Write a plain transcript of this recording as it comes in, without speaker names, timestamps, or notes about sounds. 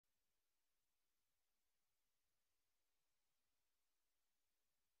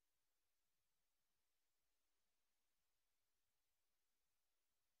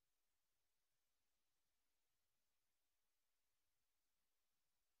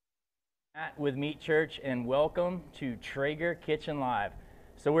Matt with Meat Church, and welcome to Traeger Kitchen Live.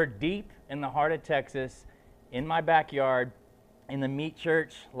 So we're deep in the heart of Texas, in my backyard, in the Meat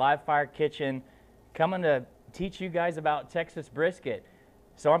Church live fire kitchen, coming to teach you guys about Texas brisket.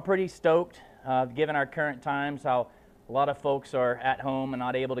 So I'm pretty stoked, given our current times, how a lot of folks are at home and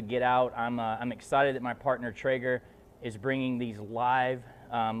not able to get out. I'm excited that my partner Traeger is bringing these live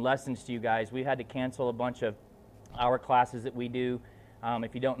lessons to you guys. We had to cancel a bunch of our classes that we do.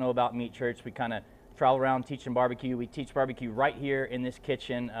 If you don't know about Meat Church, we kind of travel around teaching barbecue. We teach barbecue right here in this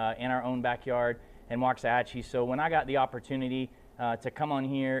kitchen, in our own backyard in Waxahachie. So when I got the opportunity to come on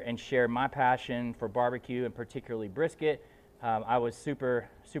here and share my passion for barbecue and particularly brisket, I was super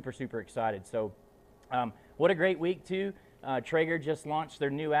excited. So what a great week too. Traeger just launched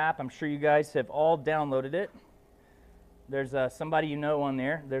their new app. I'm sure you guys have all downloaded it. There's somebody you know on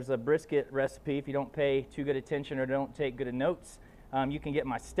there. There's a brisket recipe. If you don't pay too good attention or don't take good notes, you can get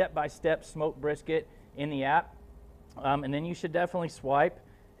my step-by-step smoked brisket in the app. And then you should definitely swipe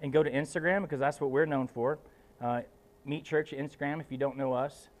and go to Instagram, because that's what we're known for. Meat Church Instagram if you don't know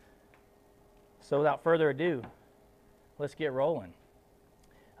us. So without further ado, let's get rolling.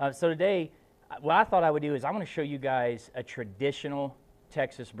 So today, what I thought I would do is I'm going to show you guys a traditional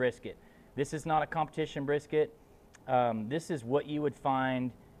Texas brisket. This is not a competition brisket. This is what you would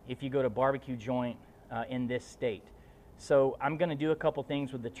find if you go to barbecue joint in this state. So I'm going to do a couple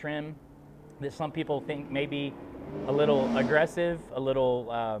things with the trim that some people think may be a little aggressive, a little,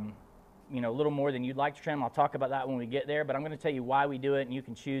 a little more than you'd like to trim. I'll talk about that when we get there, but I'm going to tell you why we do it, and you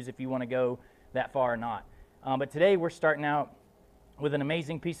can choose if you want to go that far or not. But today we're starting out with an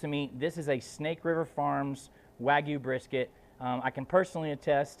amazing piece of meat. This is a Snake River Farms Wagyu brisket. I can personally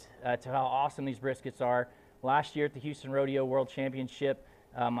attest to how awesome these briskets are. Last year at the Houston Rodeo World Championship,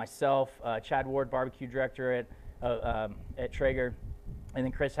 myself, Chad Ward, barbecue director at Traeger, and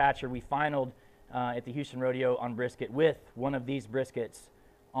then Chris Hatcher, we finaled at the Houston Rodeo on brisket with one of these briskets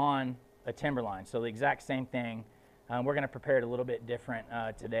on a timberline. So the exact same thing. We're going to prepare it a little bit different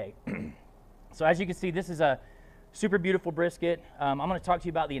today. So as you can see, this is a super beautiful brisket. I'm going to talk to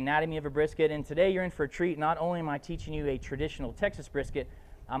you about the anatomy of a brisket, and today you're in for a treat. Not only am I teaching you a traditional Texas brisket,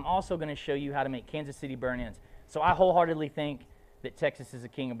 I'm also going to show you how to make Kansas City burn-ins. So I wholeheartedly think that Texas is the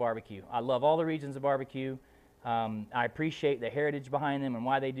king of barbecue. I love all the regions of barbecue. I appreciate the heritage behind them and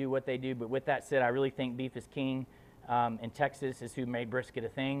why they do what they do, but with that said, I really think beef is king, and Texas is who made brisket a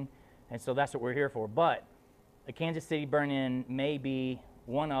thing, and so that's what we're here for. But a Kansas City burn-in may be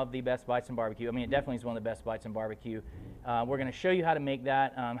one of the best bites in barbecue. I mean, it definitely is one of the best bites in barbecue. We're going to show you how to make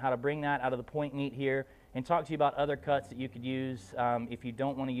that, how to bring that out of the point meat here, and talk to you about other cuts that you could use if you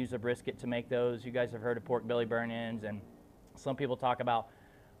don't want to use a brisket to make those. You guys have heard of pork belly burn-ins, and some people talk about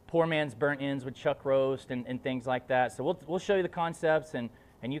poor man's burnt ends with chuck roast and things like that. So we'll show you the concepts, and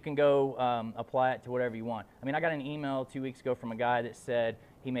you can go apply it to whatever you want. I mean, I got an email 2 weeks ago from a guy that said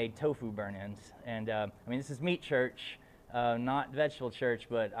he made tofu burnt ends. And I mean, this is Meat Church, not vegetable church,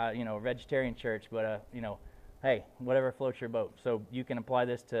 but, vegetarian church. But, hey, whatever floats your boat. So you can apply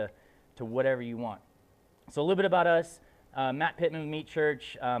this to whatever you want. So a little bit about us. Matt Pittman with Meat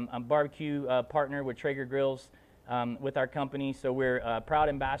Church. I'm a barbecue partner with Traeger Grills. With our company, so we're proud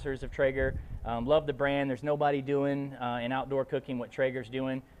ambassadors of Traeger. Love the brand. There's nobody doing in outdoor cooking what Traeger's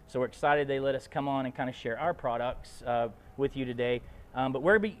doing, so we're excited they let us come on and kind of share our products with you today. But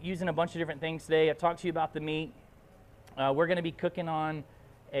we're going to be using a bunch of different things today. I talked to you about the meat. We're going to be cooking on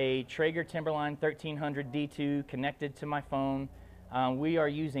a Traeger Timberline 1300 D2 connected to my phone. We are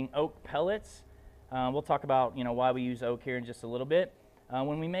using oak pellets. We'll talk about why we use oak here in just a little bit.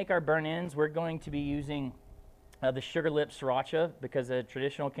 When we make our burn-ins, we're going to be using the sugar lip sriracha, because a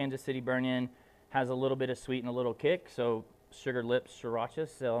traditional Kansas City burn-in has a little bit of sweet and a little kick. So sugar lip sriracha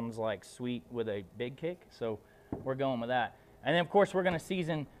sounds like sweet with a big kick. So we're going with that. And then, of course, we're going to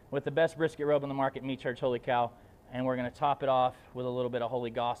season with the best brisket rub on the market, Meat Church Holy Cow. And we're going to top it off with a little bit of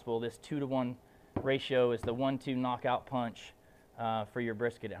Holy Gospel. This 2-to-1 ratio is the 1-2 knockout punch for your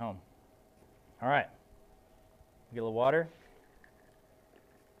brisket at home. All right. Get a little water.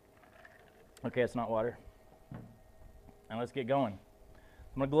 Okay, it's not water. And let's get going.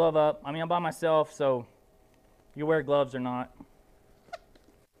 I'm going to glove up. I mean, I'm by myself, so you wear gloves or not.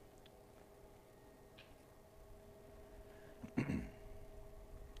 So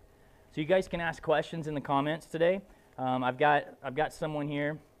you guys can ask questions in the comments today. I've got someone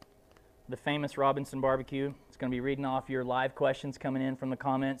here, the famous Robinson Barbecue. It's going to be reading off your live questions coming in from the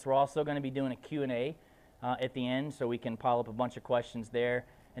comments. We're also going to be doing a Q&A at the end, so we can pile up a bunch of questions there.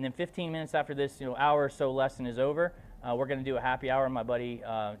 And then 15 minutes after this, hour or so lesson is over, We're going to do a happy hour with my buddy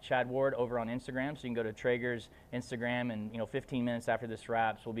Chad Ward over on Instagram, so you can go to Traeger's Instagram, and 15 minutes after this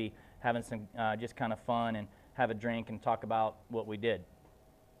wraps, we'll be having some just kind of fun and have a drink and talk about what we did.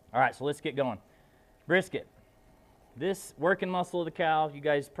 All right, so let's get going. Brisket. This working muscle of the cow, you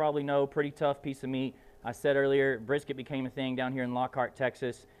guys probably know, pretty tough piece of meat. I said earlier, brisket became a thing down here in Lockhart,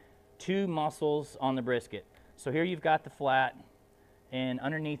 Texas. 2 muscles on the brisket. So here you've got the flat, and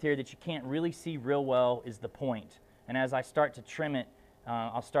underneath here that you can't really see real well is the point. And as I start to trim it,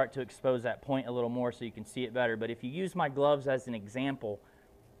 I'll start to expose that point a little more so you can see it better. But if you use my gloves as an example,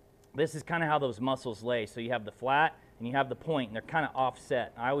 this is kind of how those muscles lay. So you have the flat and you have the point, and they're kind of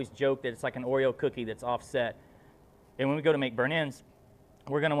offset. I always joke that it's like an Oreo cookie that's offset. And when we go to make burnt ends,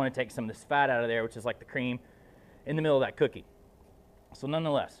 we're going to want to take some of this fat out of there, which is like the cream in the middle of that cookie. So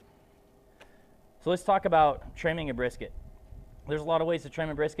nonetheless, so let's talk about trimming a brisket. There's a lot of ways to trim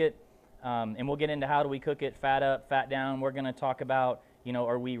a brisket, and we'll get into how do we cook it, fat up, fat down. We're going to talk about,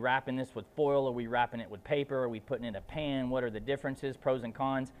 are we wrapping this with foil? Are we wrapping it with paper? Are we putting it in a pan? What are the differences, pros and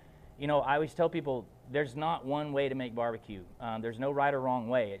cons? I always tell people there's not one way to make barbecue. There's no right or wrong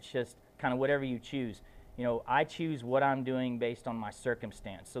way. It's just kind of whatever you choose. I choose what I'm doing based on my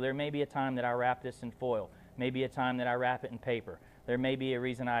circumstance. So there may be a time that I wrap this in foil, maybe a time that I wrap it in paper. There may be a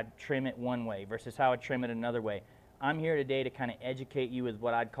reason I trim it one way versus how I trim it another way. I'm here today to kind of educate you with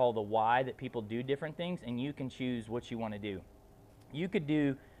what I'd call the why that people do different things, and you can choose what you want to do. You could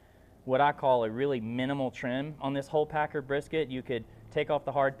do what I call a really minimal trim on this whole packer brisket. You could take off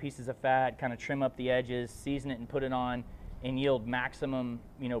the hard pieces of fat, kind of trim up the edges, season it and put it on, and yield maximum,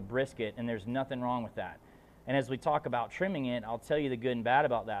 brisket, and there's nothing wrong with that. And as we talk about trimming it, I'll tell you the good and bad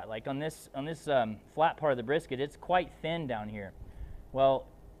about that. Like on this flat part of the brisket, it's quite thin down here. Well,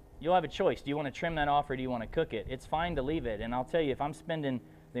 you'll have a choice. Do you want to trim that off or do you want to cook it? It's fine to leave it. And I'll tell you, if I'm spending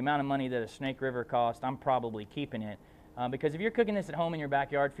the amount of money that a Snake River cost, I'm probably keeping it. Because if you're cooking this at home in your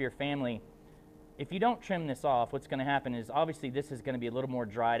backyard for your family, if you don't trim this off, what's going to happen is obviously this is going to be a little more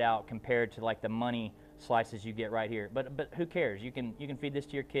dried out compared to like the money slices you get right here. But who cares? You can feed this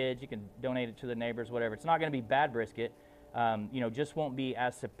to your kids. You can donate it to the neighbors, whatever. It's not going to be bad brisket. Just won't be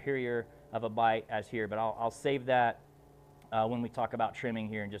as superior of a bite as here. But I'll save that when we talk about trimming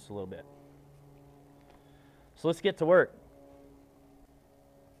here in just a little bit. So let's get to work.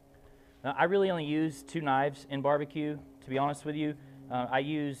 Now, I really only use 2 knives in barbecue, to be honest with you. I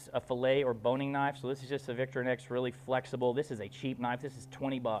use a fillet or boning knife. So this is just a Victorinox, really flexible. This is a cheap knife. This is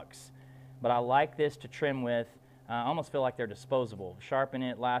 20 bucks. But I like this to trim with. I almost feel like they're disposable. Sharpen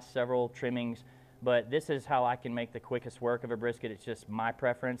it, last several trimmings. But this is how I can make the quickest work of a brisket. It's just my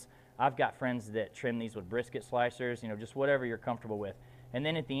preference. I've got friends that trim these with brisket slicers, just whatever you're comfortable with. And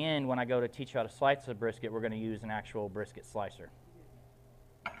then at the end, when I go to teach you how to slice a brisket, we're going to use an actual brisket slicer.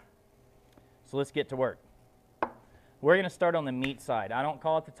 So let's get to work. We're going to start on the meat side. I don't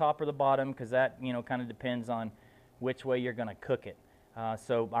call it the top or the bottom because that, kind of depends on which way you're going to cook it.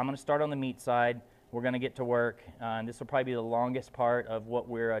 So I'm going to start on the meat side. We're going to get to work. And this will probably be the longest part of what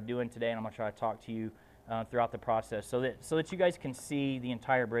we're doing today, and I'm going to try to talk to you throughout the process so that you guys can see the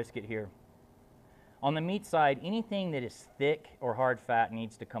entire brisket here. On the meat side, anything that is thick or hard fat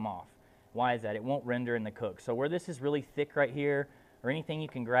needs to come off. Why is that? It won't render in the cook. So where this is really thick right here, or anything you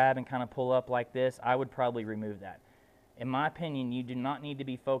can grab and kind of pull up like this, I would probably remove that. In my opinion, you do not need to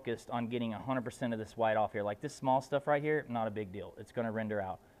be focused on getting 100% of this white off here. Like this small stuff right here, not a big deal. It's going to render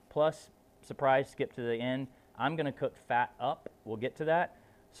out. Plus, surprise, skip to the end, I'm going to cook fat up. We'll get to that.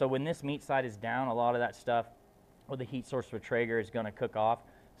 So when this meat side is down, a lot of that stuff with the heat source for Traeger is going to cook off.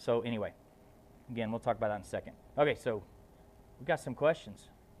 So anyway, again, we'll talk about that in a second. Okay, so we've got some questions.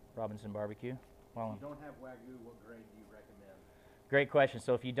 Robinson Barbecue. Well, if you don't have Wagyu, what grade do you recommend? Great question.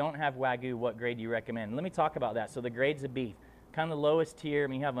 So if you don't have Wagyu, what grade do you recommend? Let me talk about that. So the grades of beef, kind of the lowest tier. I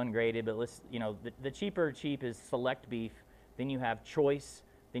mean, you have ungraded, but let's, the cheaper cheap is select beef. Then you have choice.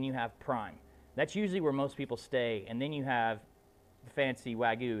 Then you have prime. That's usually where most people stay. And then you have fancy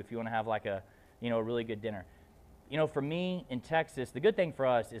Wagyu if you want to have like a, a really good dinner. For me in Texas, the good thing for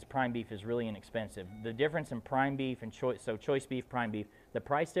us is prime beef is really inexpensive. The difference in prime beef and choice beef, prime beef, the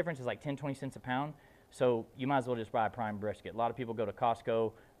price difference is like 10, 20 cents a pound. So you might as well just buy a prime brisket. A lot of people go to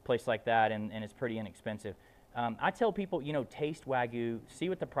Costco, place like that, and it's pretty inexpensive. I tell people, taste Wagyu, see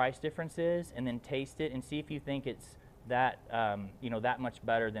what the price difference is, and then taste it and see if you think it's that, that much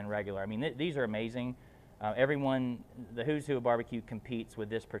better than regular. I mean, these are amazing. Everyone, the who's who of barbecue competes with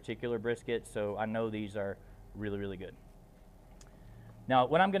this particular brisket, so I know these are really, really good. Now,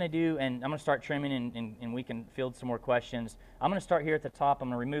 what I'm going to do, and I'm going to start trimming, and we can field some more questions. I'm going to start here at the top. I'm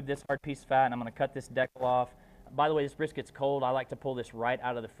going to remove this hard piece of fat, and I'm going to cut this decal off. By the way, this brisket's cold. I like to pull this right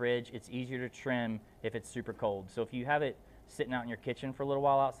out of the fridge. It's easier to trim if it's super cold. So if you have it sitting out in your kitchen for a little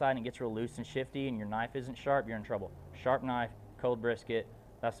while outside and it gets real loose and shifty and your knife isn't sharp, you're in trouble. Sharp knife, cold brisket,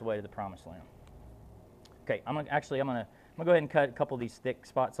 that's the way to the promised land. Okay, I'm gonna go ahead and cut a couple of these thick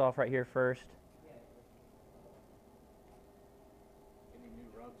spots off right here first. Any new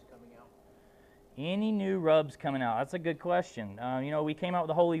rubs coming out? Any new rubs coming out? That's a good question. You know, we came out with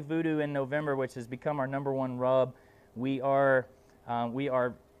the Holy Voodoo in November, which has become our #1 rub. We are,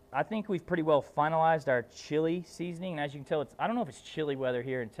 I think we've pretty well finalized our chili seasoning. And as you can tell, I don't know if it's chilly weather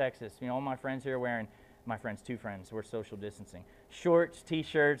here in Texas. You know, all my friends here are wearing, two friends, we're social distancing. Shorts,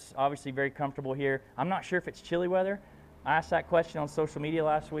 t-shirts, obviously very comfortable here. I'm not sure if it's chilly weather. I asked that question on social media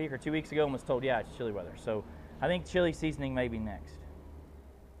last week or 2 weeks ago and was told, yeah, it's chilly weather. So I think chili seasoning may be next.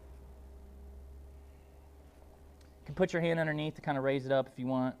 You can put your hand underneath to kind of raise it up if you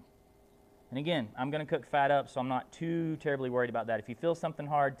want. And again, I'm going to cook fat up, so I'm not too terribly worried about that. If you feel something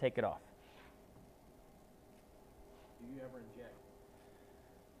hard, take it off. Do you ever inject?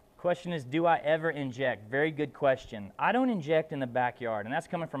 Question is, do I ever inject? Very good question. I don't inject in the backyard, and that's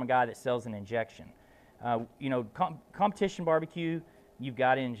coming from a guy that sells an injection. You know, competition barbecue, you've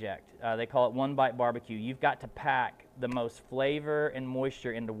got to inject. They call it one-bite barbecue. You've got to pack the most flavor and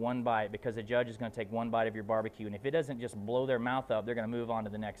moisture into one bite because the judge is going to take one bite of your barbecue, and if it doesn't just blow their mouth up, they're going to move on to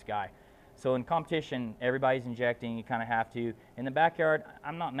the next guy. So in competition, everybody's injecting. You kind of have to. In the backyard,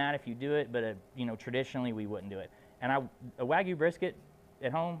 I'm not mad if you do it, but you know, traditionally we wouldn't do it. And a Wagyu brisket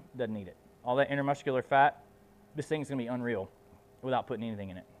at home doesn't need it. All that intermuscular fat, this thing's going to be unreal without putting anything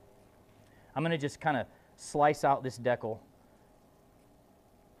in it. I'm going to just kind of slice out this decal.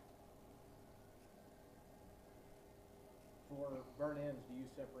 For burn ends, do you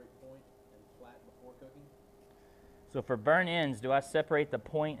separate point and flat before cooking? So for burn ends, do I separate the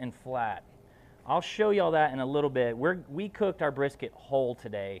point and flat? I'll show y'all that in a little bit. We cooked our brisket whole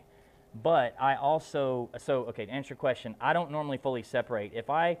today, but I also, okay, to answer your question, I don't normally fully separate. If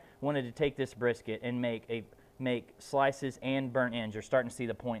I wanted to take this brisket and make slices and burnt ends, you're starting to see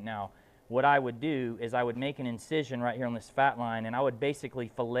the point now. What I would do is I would make an incision right here on this fat line, and I would basically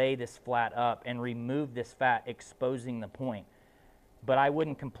fillet this flat up and remove this fat, exposing the point. But I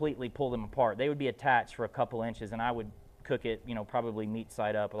wouldn't completely pull them apart. They would be attached for a couple inches, and I would cook it, you know, probably meat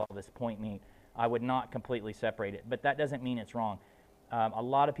side up with all this point meat. I would not completely separate it, but that doesn't mean it's wrong. A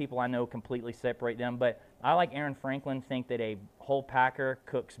lot of people I know completely separate them, but I, like Aaron Franklin, think that a whole packer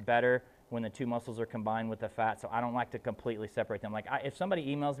cooks better when the two muscles are combined with the fat, so I don't like to completely separate them. Like, if somebody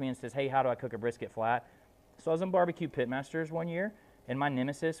emails me and says, hey, how do I cook a brisket flat? So I was on Barbecue Pitmasters one year, and my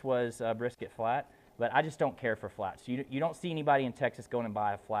nemesis was brisket flat, but I just don't care for flats. You don't see anybody in Texas going and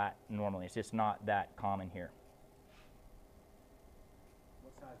buy a flat normally. It's just not that common here.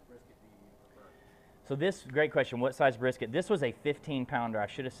 What size brisket do you prefer? So this, great question, what size brisket? This was a 15-pounder. I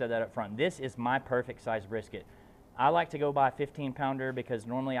should have said that up front. This is my perfect size brisket. I like to go buy a 15-pounder because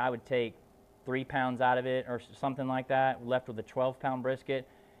normally I would take 3 pounds out of it or something like that, left with a 12-pound brisket,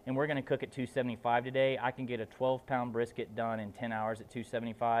 and we're going to cook at 275 today. I can get a 12-pound brisket done in 10 hours at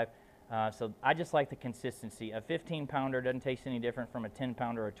 275. So I just like the consistency. A 15-pounder doesn't taste any different from a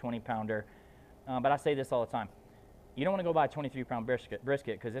 10-pounder or a 20-pounder. But I say this all the time. You don't want to go buy a 23-pound brisket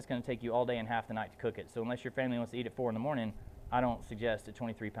because it's going to take you all day and half the night to cook it. So unless your family wants to eat at 4 in the morning, I don't suggest a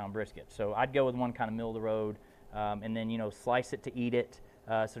 23-pound brisket. So I'd go with one kind of middle of the road, and then, you know, slice it to eat it.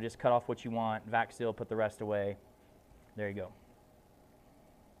 So just cut off what you want, vac seal, put the rest away. There you go.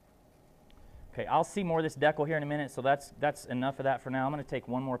 Okay, I'll see more of this decal here in a minute, so that's enough of that for now. I'm going to take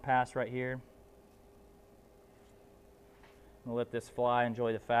one more pass right here. We'll let this fly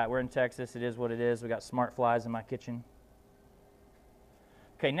enjoy the fat. We're in Texas. It is what it is. We got smart flies in my kitchen.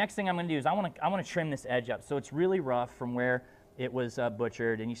 Okay, next thing I'm going to do is I want to trim this edge up. So it's really rough from where it was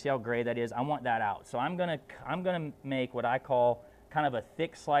butchered, and you see how gray that is. I want that out. So I'm going to make what I call kind of a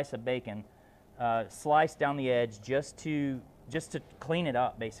thick slice of bacon, sliced down the edge just to clean it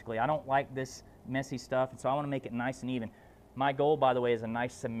up, basically. I don't like this messy stuff, and so I want to make it nice and even. My goal, by the way, is a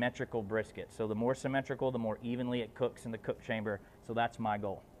nice symmetrical brisket. So the more symmetrical, the more evenly it cooks in the cook chamber. So that's my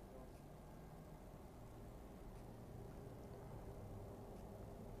goal.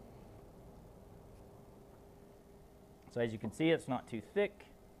 So as you can see, it's not too thick.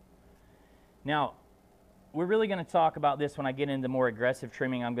 Now, we're really going to talk about this when I get into more aggressive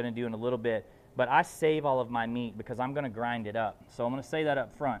trimming I'm going to do in a little bit. But I save all of my meat because I'm going to grind it up. So I'm going to say that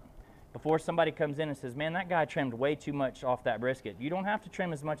up front. Before somebody comes in and says, man, that guy trimmed way too much off that brisket. You don't have to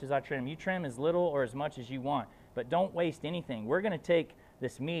trim as much as I trim. You trim as little or as much as you want. But don't waste anything. We're going to take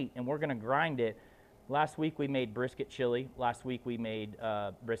this meat and we're going to grind it Last week we made brisket chili. Last week we made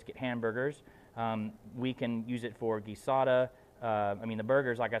brisket hamburgers. We can use it for guisada. I mean, the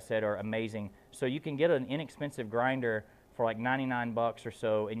burgers, like I said, are amazing. So you can get an inexpensive grinder for like 99 bucks or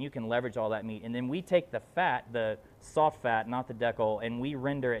so, and you can leverage all that meat. And then we take the fat, the soft fat, not the decal, and we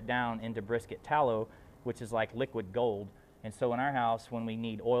render it down into brisket tallow, which is like liquid gold. And so in our house, when we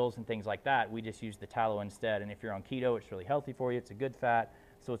need oils and things like that, we just use the tallow instead. And if you're on keto, it's really healthy for you. It's a good fat,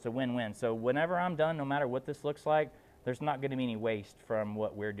 so it's a win-win. So whenever I'm done, no matter what this looks like, there's not going to be any waste from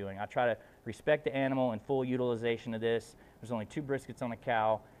what we're doing. I try to respect the animal and full utilization of this. There's only 2 briskets on a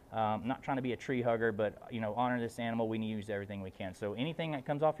cow. I'm not trying to be a tree hugger, but honor this animal. We need to use everything we can. So anything that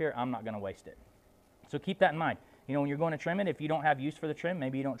comes off here, I'm not going to waste it. So keep that in mind. When you're going to trim it, if you don't have use for the trim,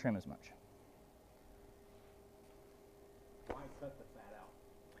 maybe you don't trim as much. Why cut the fat out?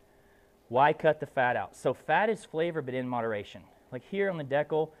 Why cut the fat out? So fat is flavor, but in moderation. Like here on the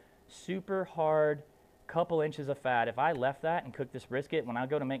decal, super hard, couple inches of fat. If I left that and cooked this brisket, when I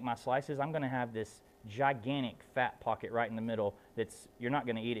go to make my slices, I'm going to have this gigantic fat pocket right in the middle you're not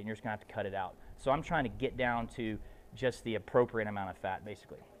going to eat it, and you're just going to have to cut it out. So I'm trying to get down to just the appropriate amount of fat,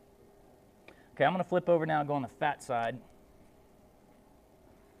 basically. Okay, I'm going to flip over now and go on the fat side.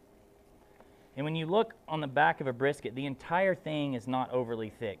 And when you look on the back of a brisket, the entire thing is not overly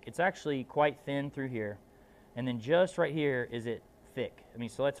thick. It's actually quite thin through here. And then just right here is it thick. I mean,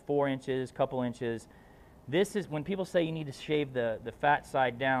 so that's 4 inches, couple inches. This is, when people say you need to shave the fat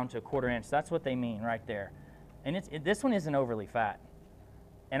side down to 1/4 inch, that's what they mean right there. And this one isn't overly fat.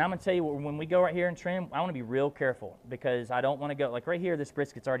 And I'm going to tell you, when we go right here and trim, I want to be real careful because I don't want to go, like right here, this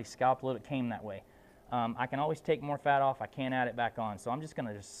brisket's already scalped a little, it came that way. I can always take more fat off, I can't add it back on. So I'm just going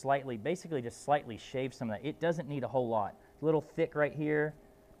to just basically slightly shave some of that. It doesn't need a whole lot. It's a little thick right here,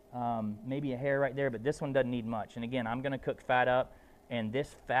 maybe a hair right there, but this one doesn't need much. And again, I'm going to cook fat up, and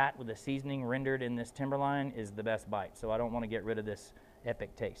this fat with the seasoning rendered in this timberline is the best bite. So I don't want to get rid of this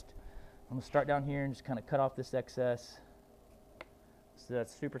epic taste. I'm going to start down here and just kind of cut off this excess. So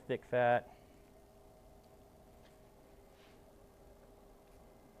that's super thick fat.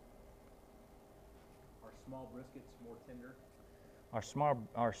 Are small briskets more tender?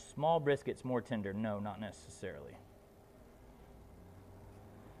 Are small briskets more tender? No, not necessarily.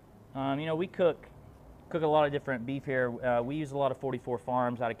 We cook a lot of different beef here. We use a lot of 44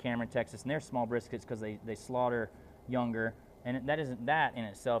 Farms out of Cameron, Texas, and they're small briskets because they slaughter younger, and that in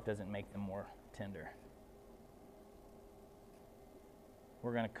itself doesn't make them more tender.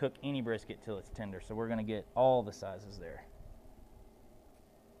 We're going to cook any brisket till it's tender, so we're going to get all the sizes there.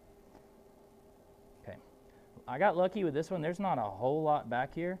 Okay, I got lucky with this one. There's not a whole lot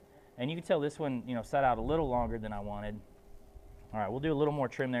back here, and you can tell this one sat out a little longer than I wanted. All right, we'll do a little more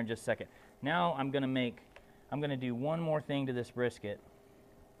trim there in just a second. Now I'm going to do one more thing to this brisket.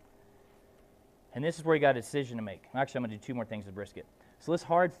 And this is where you got a decision to make. Actually, I'm going to do 2 more things to the brisket. So this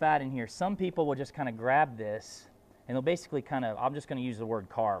hard fat in here, some people will just kind of grab this, and they'll basically I'm just going to use the word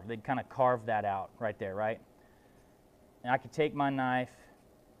carve. They'd kind of carve that out right there, right? And I could take my knife,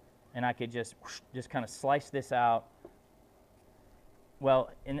 and I could just kind of slice this out.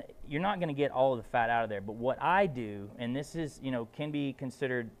 Well, and you're not going to get all of the fat out of there, but what I do, and this is, can be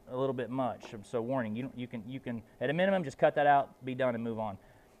considered a little bit much, so warning, you can at a minimum just cut that out, be done, and move on.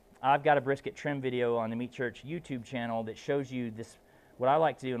 I've got a brisket trim video on the Meat Church YouTube channel that shows you this, what I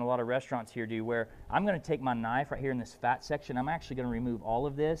like to do, and a lot of restaurants here do, where I'm going to take my knife right here in this fat section. I'm actually going to remove all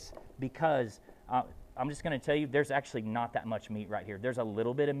of this because I'm just going to tell you there's actually not that much meat right here. There's a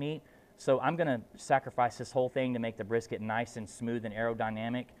little bit of meat. So I'm going to sacrifice this whole thing to make the brisket nice and smooth and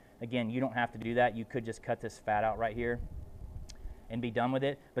aerodynamic. Again, you don't have to do that. You could just cut this fat out right here and be done with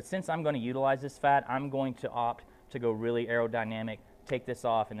it. But since I'm going to utilize this fat, I'm going to opt to go really aerodynamic, take this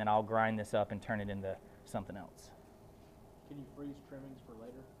off, and then I'll grind this up and turn it into something else. Can you freeze trimmings for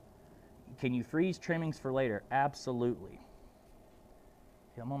later? Can you freeze trimmings for later? Absolutely.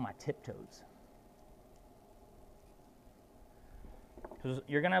 I'm on my tiptoes.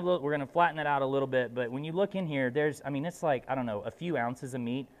 We're gonna flatten it out a little bit, but when you look in here, it's like, I don't know, a few ounces of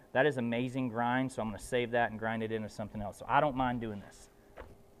meat. That is amazing grind, so I'm gonna save that and grind it into something else. So I don't mind doing this.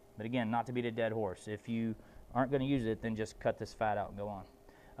 But again, not to beat a dead horse. If you aren't gonna use it, then just cut this fat out and go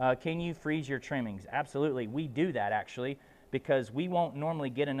on. Can you freeze your trimmings? Absolutely, we do that actually, because we won't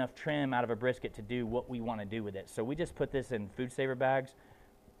normally get enough trim out of a brisket to do what we wanna do with it. So we just put this in food saver bags,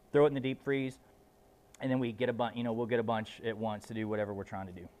 throw it in the deep freeze, and then we get a bunch, we'll get a bunch at once to do whatever we're trying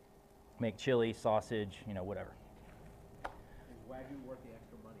to do. Make chili, sausage, whatever. Is Wagyu worth the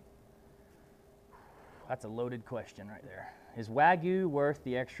extra money? That's a loaded question right there. Is Wagyu worth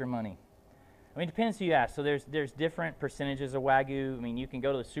the extra money? I mean, it depends who you ask. So there's different percentages of Wagyu. I mean, you can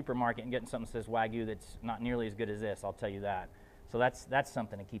go to the supermarket and get something that says Wagyu that's not nearly as good as this, I'll tell you that. So that's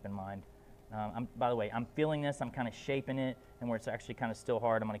something to keep in mind. By the way, I'm feeling this. I'm kind of shaping it, and where it's actually kind of still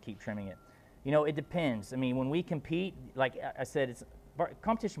hard, I'm going to keep trimming it. You know, it depends. I mean, when we compete, like I said,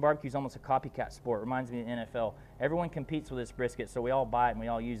 competition barbecue is almost a copycat sport. It reminds me of the NFL. Everyone competes with this brisket, so we all buy it and we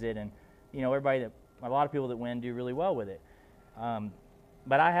all use it, and you know, a lot of people that win do really well with it.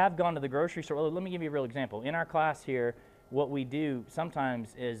 But I have gone to the grocery store. Let me give you a real example. In our class here, what we do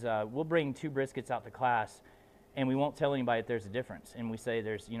sometimes is we'll bring 2 briskets out to class, and we won't tell anybody that there's a difference. And we say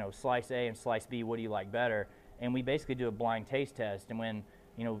there's, you know, slice A and slice B, what do you like better? And we basically do a blind taste test. And when,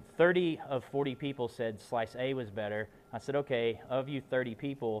 you know, 30 of 40 people said slice A was better, I said, okay, of you 30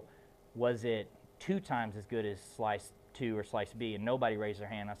 people, was it 2 times as good as slice 2 or slice B? And nobody raised their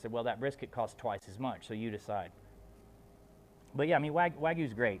hand. I said, well, that brisket costs twice as much, so you decide. But yeah, I mean,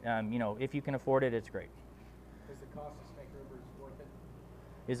 Wagyu's great. You know, if you can afford it, it's great. Is the cost of Snake River worth it?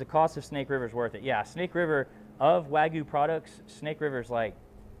 Is the cost of Snake River worth it? Yeah, Snake River, of Wagyu products, Snake River's like,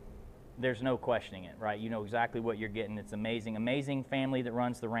 there's no questioning it, right? You know exactly what you're getting. It's amazing. Amazing family that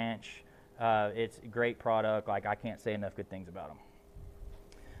runs the ranch. It's a great product. Like, I can't say enough good things about them.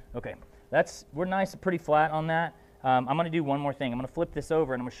 Okay, we're nice and pretty flat on that. I'm going to do one more thing. I'm going to flip this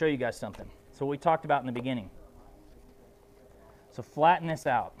over and I'm going to show you guys something. So what we talked about in the beginning. So flatten this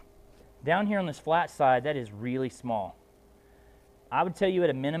out. Down here on this flat side, that is really small. I would tell you at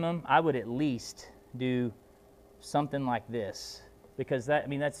a minimum, I would at least do something like this, because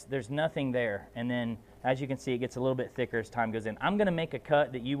there's nothing there. And then as you can see, it gets a little bit thicker as time goes in. I'm going to make a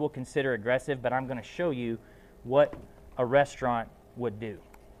cut that you will consider aggressive, but I'm going to show you what a restaurant would do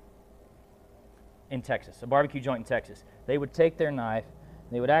in Texas, a barbecue joint in Texas. They would take their knife,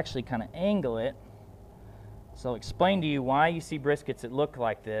 they would actually kind of angle it. So I'll explain to you why you see briskets that look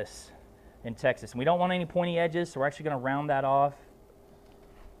like this in Texas. And we don't want any pointy edges, so we're actually going to round that off.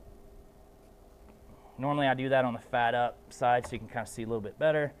 Normally I do that on the fat up side so you can kind of see a little bit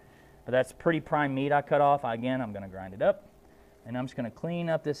better. But that's pretty prime meat I cut off. Again, I'm going to grind it up. And I'm just going to clean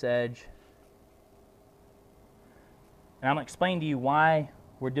up this edge. And I'm going to explain to you why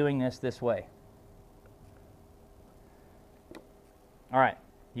we're doing this way. All right.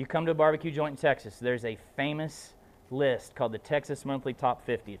 You come to a barbecue joint in Texas, there's a famous list called the Texas Monthly Top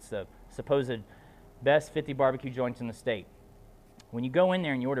 50. It's the supposed best 50 barbecue joints in the state. When you go in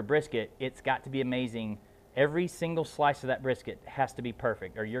there and you order brisket, it's got to be amazing. Every single slice of that brisket has to be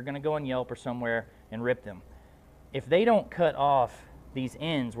perfect, or you're going to go on Yelp or somewhere and rip them. If they don't cut off these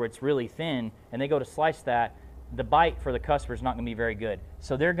ends where it's really thin and they go to slice that, the bite for the customer is not going to be very good.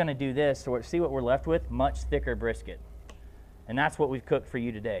 So they're going to do this, so see what we're left with? Much thicker brisket. And that's what we've cooked for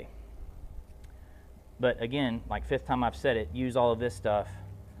you today. But again, like 5th time I've said it, use all of this stuff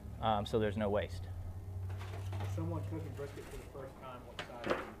so there's no waste. Someone cooking brisket for the first time, what size do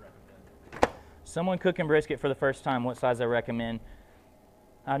you recommend? Someone cooking brisket for the first time, what size I recommend?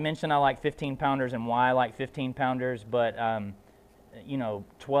 I mentioned I like 15 pounders and why I like 15 pounders, but you know,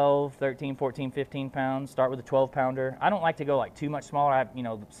 12, 13, 14, 15 pounds. Start with a 12 pounder. I don't like to go like too much smaller. You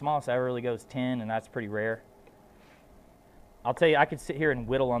know, the smallest I ever really go is 10, and that's pretty rare. I'll tell you, I could sit here and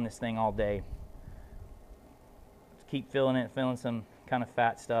whittle on this thing all day. Just keep filling it, filling some kind of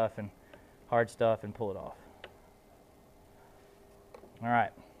fat stuff and hard stuff and pull it off. All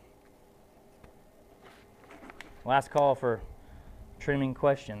right. Last call for trimming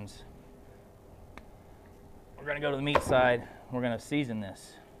questions. We're going to go to the meat side. We're going to season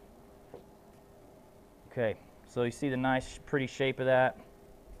this. Okay, so you see the nice, pretty shape of that.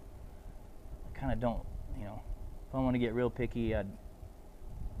 I kind of don't, you know, if I want to get real picky, I'd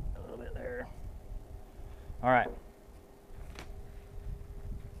a little bit there. All right.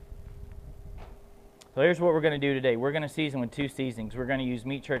 So here's what we're going to do today. We're going to season with 2 seasonings. We're going to use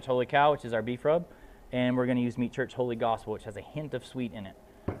Meat Church Holy Cow, which is our beef rub, and we're going to use Meat Church Holy Gospel, which has a hint of sweet in it.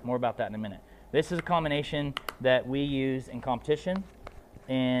 More about that in a minute. This is a combination that we use in competition,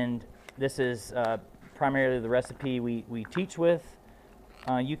 and this is primarily the recipe we teach with.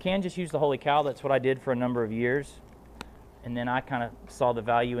 You can just use the Holy Cow. That's what I did for a number of years. And then I kind of saw the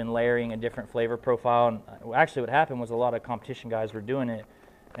value in layering a different flavor profile. And actually what happened was a lot of competition guys were doing it,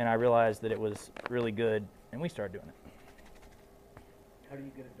 and I realized that it was really good, and we started doing it. How do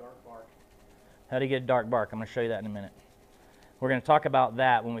you get a dark bark? How do you get a dark bark? I'm going to show you that in a minute. We're going to talk about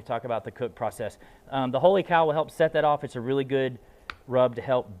that when we talk about the cook process. The Holy Cow will help set that off. It's a really good rub to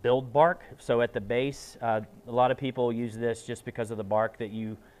help build bark. So at the base, a lot of people use this just because of the bark that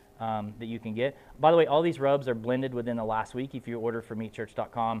you can get. By the way, all these rubs are blended within the last week if you order from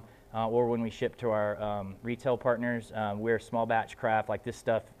meatchurch.com or when we ship to our retail partners. We're small batch craft. Like this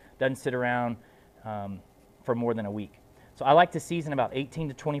stuff doesn't sit around for more than a week. So I like to season about 18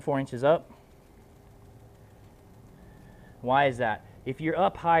 to 24 inches up. Why is that? If you're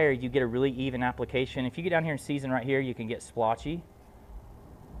up higher, you get a really even application. If you get down here and season right here, you can get splotchy.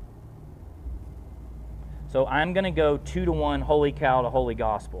 So I'm going to go 2 to 1 holy cow to holy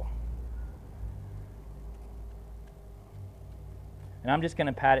gospel. And I'm just going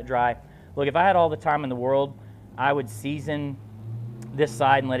to pat it dry. Look, if I had all the time in the world, I would season this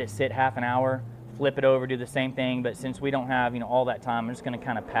side and let it sit half an hour, flip it over, do the same thing. But since we don't have, all that time, I'm just going to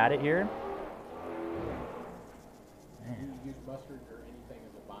kind of pat it here. Do you use mustard or anything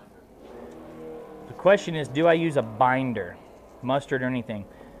as a binder? The question is, do I use a binder, mustard or anything?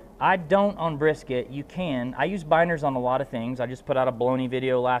 I don't on brisket. You can. I use binders on a lot of things. I just put out a bologna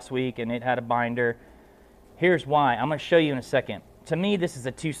video last week and it had a binder. Here's why. I'm going to show you in a second. To me, this is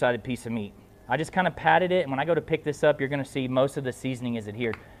a two-sided piece of meat. I just kind of patted it, and when I go to pick this up, you're going to see most of the seasoning is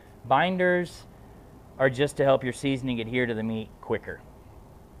adhered. Binders are just to help your seasoning adhere to the meat quicker.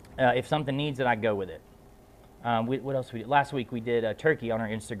 If something needs it, I go with it. What else we did? Last week we did a turkey on our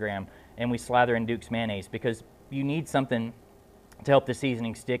Instagram, and we slather in Duke's mayonnaise because you need something to help the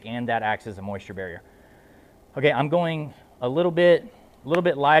seasoning stick, and that acts as a moisture barrier. Okay, I'm going a little bit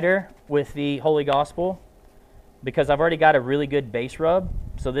lighter with the Holy Gospel because I've already got a really good base rub.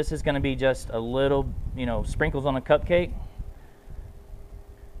 So this is going to be just a little, sprinkles on a cupcake.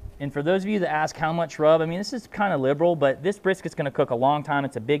 And for those of you that ask how much rub, I mean, this is kind of liberal, but this brisket's going to cook a long time.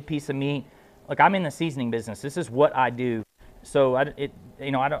 It's a big piece of meat. Look, I'm in the seasoning business. This is what I do. So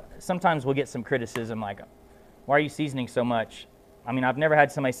sometimes we'll get some criticism like, why are you seasoning so much? I mean, I've never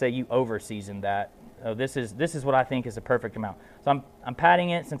had somebody say you over seasoned that. This is what I think is a perfect amount. So I'm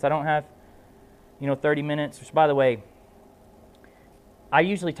patting it since I don't have 30 minutes, which by the way, I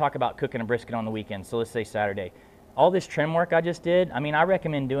usually talk about cooking a brisket on the weekend, so let's say Saturday. All this trim work I just did, I mean, I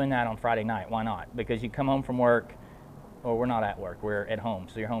recommend doing that on Friday night. Why not? Because you come home from work, or we're not at work, we're at home,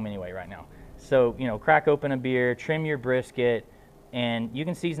 so you're home anyway right now. So, crack open a beer, trim your brisket, and you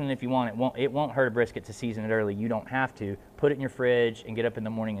can season it if you want. It won't hurt a brisket to season it early. You don't have to. Put it in your fridge and get up in the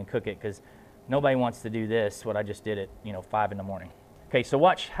morning and cook it, because nobody wants to do this, what I just did at 5 in the morning. Okay, so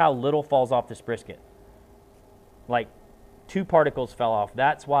watch how little falls off this brisket. Like 2 particles fell off.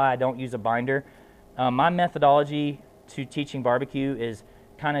 That's why I don't use a binder. My methodology to teaching barbecue is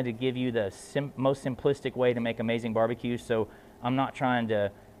kind of to give you the most simplistic way to make amazing barbecue. So I'm not trying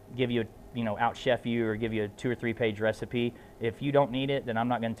to give you, out chef you or give you a 2 or 3 page recipe. If you don't need it, then I'm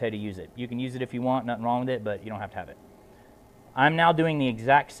not going to tell you to use it. You can use it if you want, nothing wrong with it, but you don't have to have it. I'm now doing the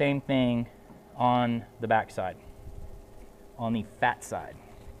exact same thing on the back side, on the fat side.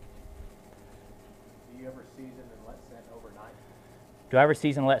 Do you ever season and let sit overnight? Do I ever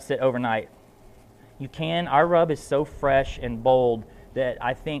season and let sit overnight? You can. Our rub is so fresh and bold that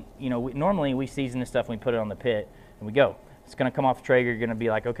I think, normally we season this stuff and we put it on the pit and we go. It's going to come off the Traeger. You're going to be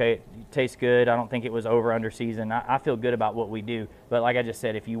like, okay, it tastes good. I don't think it was over under seasoned. I feel good about what we do. But like I just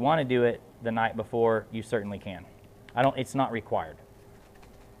said, if you want to do it the night before, you certainly can. It's not required.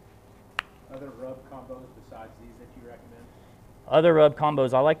 Other rub combos besides these that you recommend? Other rub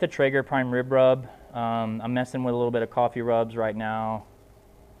combos, I like the Traeger prime rib rub. I'm messing with a little bit of coffee rubs right now.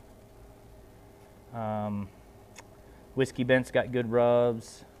 Whiskey Bent's got good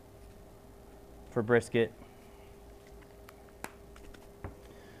rubs for brisket.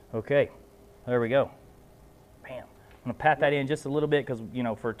 Okay, there we go. Bam. I'm gonna pat that in just a little bit because,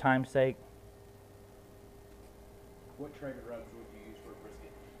 for time's sake. What Traeger rubs would you use for a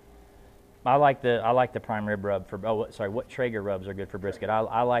brisket? I like the prime rib rub for. Oh, sorry. What Traeger rubs are good for brisket?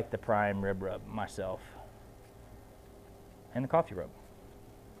 I like the prime rib rub myself, and the coffee rub.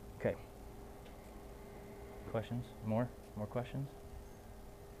 Okay. Questions? More questions?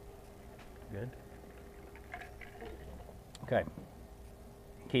 Good. Okay.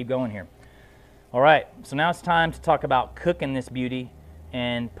 Keep going here. All right. So now it's time to talk about cooking this beauty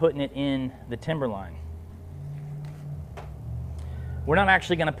and putting it in the timberline. We're not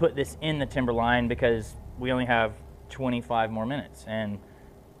actually going to put this in the timberline because we only have 25 more minutes, and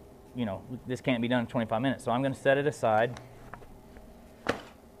this can't be done in 25 minutes. So I'm going to set it aside.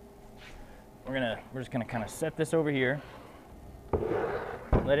 We're just going to kind of set this over here,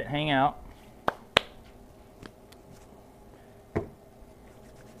 let it hang out.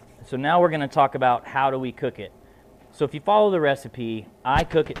 So now we're going to talk about how do we cook it. So if you follow the recipe, I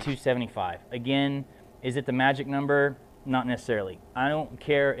cook at 275. Again, is it the magic number? Not necessarily. I don't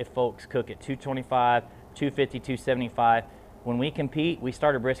care if folks cook at 225, 250, 275. When we compete, we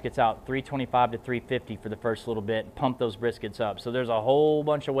start our briskets out 325 to 350 for the first little bit and pump those briskets up. So there's a whole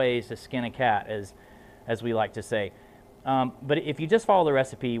bunch of ways to skin a cat, as we like to say. But if you just follow the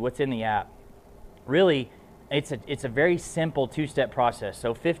recipe, what's in the app, really, it's a very simple two-step process.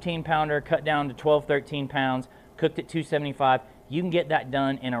 So 15-pounder cut down to 12, 13 pounds, cooked at 275. You can get that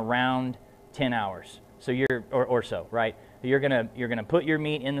done in around 10 hours. So or so, right? You're gonna put your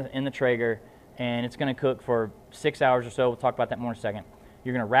meat in the Traeger, and it's gonna cook for 6 hours or so. We'll talk about that more in a second.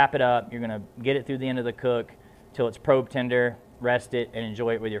 You're gonna wrap it up. You're gonna get it through the end of the cook till it's probe tender, rest it, and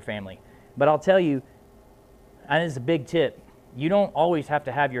enjoy it with your family. But I'll tell you, and this is a big tip, you don't always have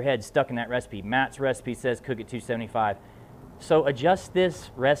to have your head stuck in that recipe. Matt's recipe says cook at 275. So adjust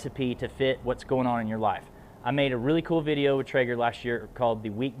this recipe to fit what's going on in your life. I made a really cool video with Traeger last year called the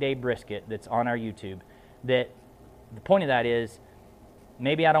Weekday Brisket that's on our YouTube. That the point of that is,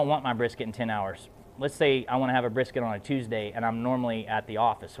 maybe I don't want my brisket in 10 hours. Let's say I want to have a brisket on a Tuesday and I'm normally at the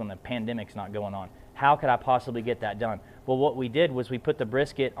office when the pandemic's not going on. How could I possibly get that done? Well, what we did was we put the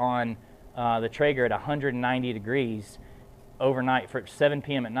brisket on the Traeger at 190 degrees overnight for 7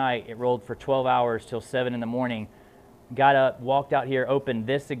 p.m. at night. It rolled for 12 hours till 7 in the morning. Got up, walked out here, opened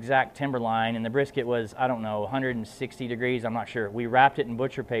this exact timber line, and the brisket was, I don't know, 160 degrees, I'm not sure. We wrapped it in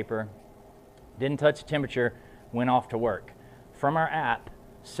butcher paper, didn't touch the temperature, went off to work. From our app,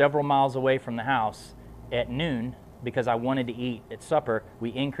 several miles away from the house, at noon, because I wanted to eat at supper,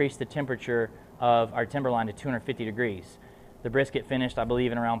 we increased the temperature of our timber line to 250 degrees. The brisket finished, I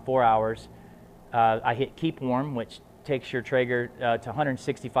believe, in around 4 hours. I hit keep warm, which takes your Traeger to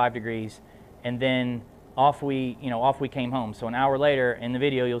 165 degrees, and then off we came home. So an hour later in the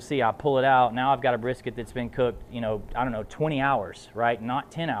video, you'll see I pull it out. Now I've got a brisket that's been cooked, I don't know, 20 hours, right?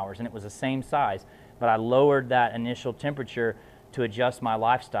 Not 10 hours, and it was the same size. But I lowered that initial temperature to adjust my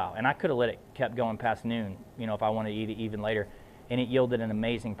lifestyle. And I could have let it kept going past noon, if I wanted to eat it even later, and it yielded an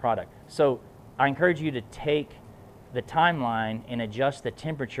amazing product. So I encourage you to take the timeline and adjust the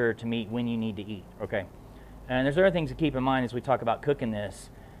temperature to meet when you need to eat, okay? And there's other things to keep in mind as we talk about cooking this.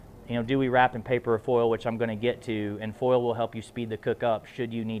 Do we wrap in paper or foil, which I'm going to get to, and foil will help you speed the cook up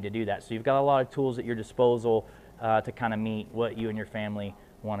should you need to do that. So you've got a lot of tools at your disposal to kind of meet what you and your family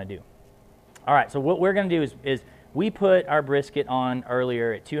want to do. All right, so what we're going to do is we put our brisket on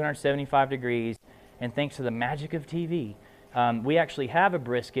earlier at 275 degrees, and thanks to the magic of TV, we actually have a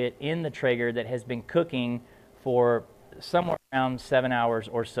brisket in the Traeger that has been cooking for somewhere around 7 hours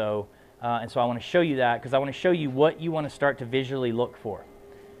or so. And so I want to show you that because I want to show you what you want to start to visually look for.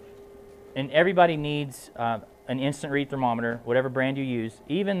 And everybody needs an instant read thermometer, whatever brand you use,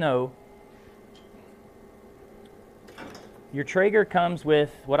 even though your Traeger comes with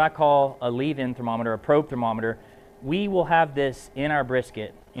what I call a leave-in thermometer, a probe thermometer. We will have this in our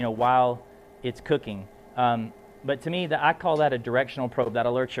brisket, while it's cooking. But to me, I call that a directional probe. That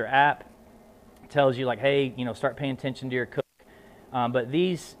alerts your app, tells you like, hey, start paying attention to your cook. But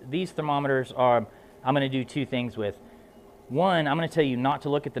these thermometers are, I'm going to do two things with. One, I'm going to tell you not to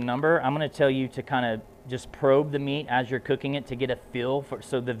look at the number. I'm going to tell you to kind of just probe the meat as you're cooking it to get a feel for.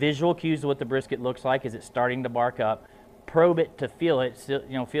 So the visual cues of what the brisket looks like is it's starting to bark up. Probe it to feel it,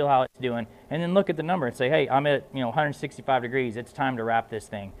 feel how it's doing, and then look at the number and say, hey, I'm at 165 degrees. It's time to wrap this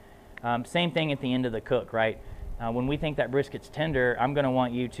thing. Same thing at the end of the cook, right? When we think that brisket's tender, I'm going to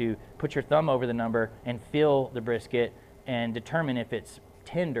want you to put your thumb over the number and feel the brisket and determine if it's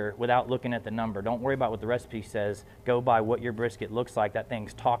tender without looking at the number. Don't worry about what the recipe says. Go by what your brisket looks like. That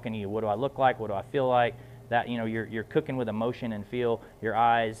thing's talking to you. What do I look like? What do I feel like? That you're cooking with emotion and feel, your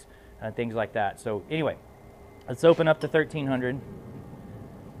eyes, things like that. So anyway, let's open up to 1300.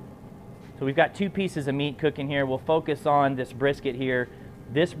 So we've got two pieces of meat cooking here. We'll focus on this brisket here.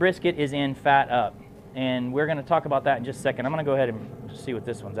 This brisket is in fat up, and we're going to talk about that in just a second. I'm going to go ahead and see what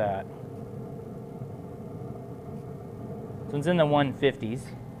this one's at. This one's in the 150s.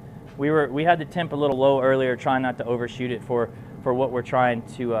 We had the temp a little low earlier, trying not to overshoot it for what we're trying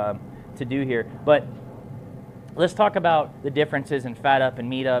to do here. But let's talk about the differences in fat up and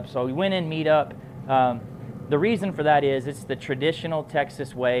meat up. So we went in meat up. The reason for that is it's the traditional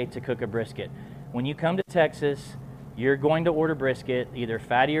Texas way to cook a brisket. When you come to Texas, you're going to order brisket, either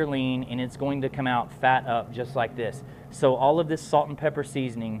fatty or lean, and it's going to come out fat up just like this. So all of this salt and pepper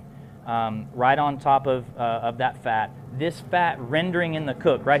seasoning right on top of that fat. This fat rendering in the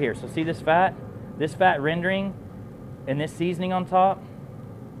cook right here. So see this fat rendering and this seasoning on top?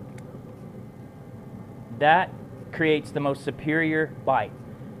 That creates the most superior bite.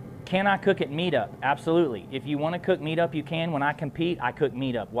 Can I cook it meat up? Absolutely. If you want to cook meat up, you can. When I compete, I cook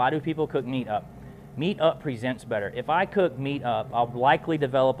meat up. Why do people cook meat up? Meat up presents better. If I cook meat up, I'll likely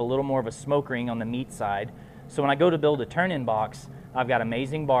develop a little more of a smoke ring on the meat side. So when I go to build a turn-in box, I've got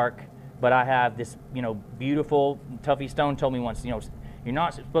amazing bark, but I have this, beautiful, Tuffy Stone told me once, You're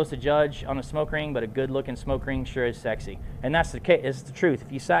not supposed to judge on a smoke ring, but a good looking smoke ring sure is sexy. And that's the case, it's the truth.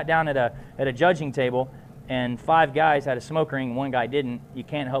 If you sat down at a judging table and 5 guys had a smoke ring, 1 guy didn't, you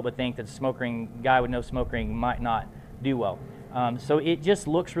can't help but think that the smoke ring guy with no smoke ring might not do well. So it just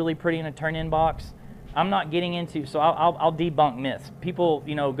looks really pretty in a turn-in box. I'm not getting into, so I'll debunk myths. People,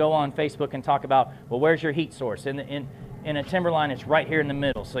 go on Facebook and talk about, well, where's your heat source? In a timberline, it's right here in the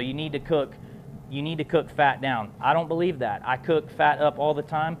middle. So you need to cook fat down. I don't believe that. I cook fat up all the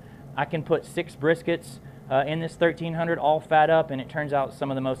time. I can put 6 briskets in this 1300 all fat up, and it turns out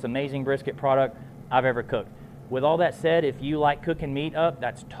some of the most amazing brisket product I've ever cooked. With all that said, if you like cooking meat up,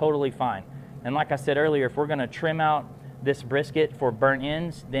 that's totally fine. And like I said earlier, if we're going to trim out this brisket for burnt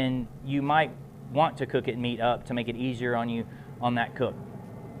ends, then you might want to cook it meat up to make it easier on you on that cook.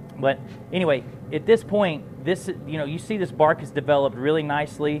 But anyway, at this point, you see this bark has developed really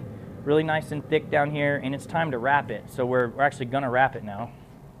nicely, really nice and thick down here, and it's time to wrap it. So we're actually going to wrap it now.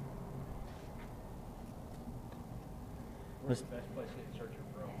 Where's the best place to insert your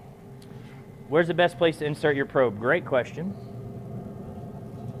probe? Where's the best place to insert your probe? Great question.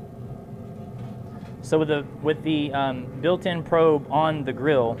 So with the built-in probe on the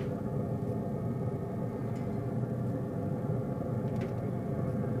grill,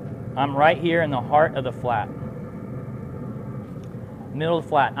 I'm right here in the heart of the flat. Middle of the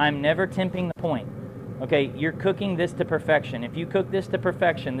flat. I'm never temping the point. Okay, you're cooking this to perfection. If you cook this to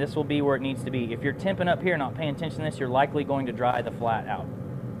perfection, this will be where it needs to be. If you're temping up here, not paying attention to this, you're likely going to dry the flat out.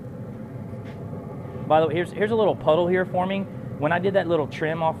 By the way, here's a little puddle here forming. When I did that little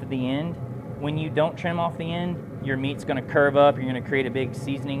trim off at the end, when you don't trim off the end, your meat's going to curve up. You're going to create a big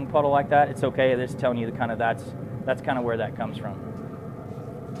seasoning puddle like that. It's okay. This is telling you that's kind of where that comes from.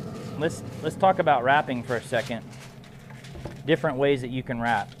 Let's talk about wrapping for a second. Different ways that you can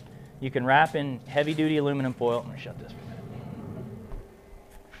wrap. You can wrap in heavy-duty aluminum foil. I'm going to shut this for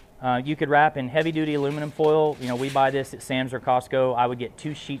a minute. You could wrap in heavy-duty aluminum foil. We buy this at Sam's or Costco. I would get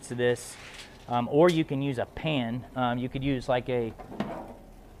 2 sheets of this. Or you can use a pan. You could use like a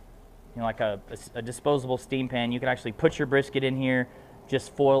disposable steam pan. You could actually put your brisket in here,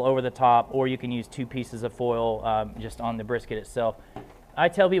 just foil over the top, or you can use 2 pieces of foil just on the brisket itself. I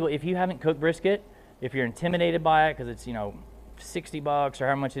tell people, if you haven't cooked brisket, if you're intimidated by it because it's, $60 or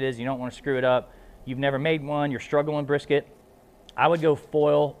how much it is, you don't want to screw it up, you've never made one, you're struggling with brisket, I would go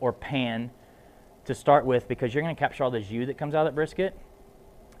foil or pan to start with, because you're going to capture all the jus that comes out of that brisket,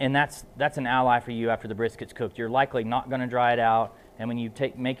 and that's an ally for you after the brisket's cooked. You're likely not going to dry it out, and when you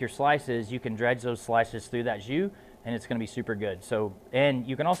make your slices, you can dredge those slices through that jus, and it's going to be super good. So, and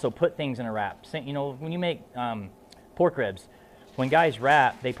you can also put things in a wrap. When you make pork ribs, when guys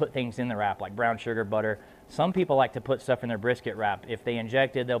wrap, they put things in the wrap, like brown sugar, butter. Some people like to put stuff in their brisket wrap. If they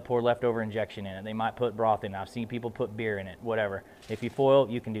inject it, they'll pour leftover injection in it. They might put broth in it. I've seen people put beer in it, whatever. If you foil,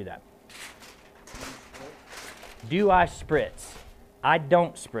 you can do that. Do I spritz? I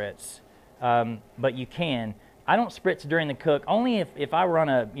don't spritz, but you can. I don't spritz during the cook, only if I run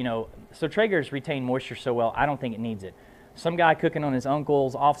so Traegers retain moisture so well, I don't think it needs it. Some guy cooking on his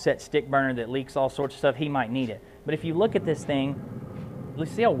uncle's offset stick burner that leaks all sorts of stuff, he might need it. But if you look at this thing,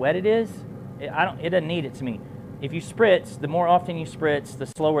 see how wet it is? It doesn't need it to me. If you spritz, the more often you spritz, the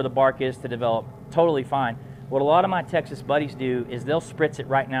slower the bark is to develop. Totally fine. What a lot of my Texas buddies do is they'll spritz it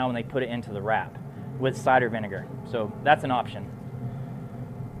right now when they put it into the wrap with cider vinegar. So that's an option.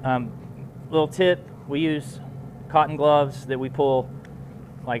 Little tip, we use cotton gloves that we pull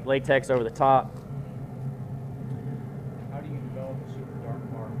like latex over the top.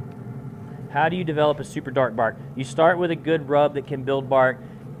 How do you develop a super dark bark? You start with a good rub that can build bark.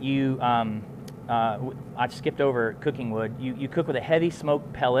 I skipped over cooking wood. You cook with a heavy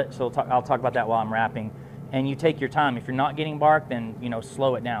smoke pellet, so I'll talk about that while I'm wrapping. And you take your time. If you're not getting bark, then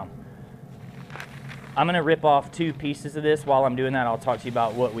slow it down. I'm going to rip off 2 pieces of this. While I'm doing that, I'll talk to you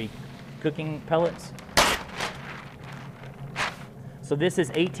about cooking pellets. So this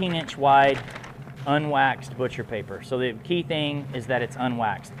is 18-inch wide, unwaxed butcher paper. So the key thing is that it's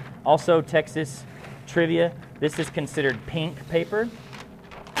unwaxed. Also, Texas trivia, this is considered pink paper,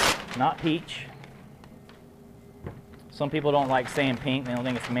 not peach. Some people don't like saying pink, they don't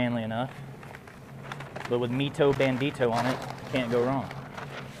think it's manly enough. But with Mito Bandito on it, can't go wrong.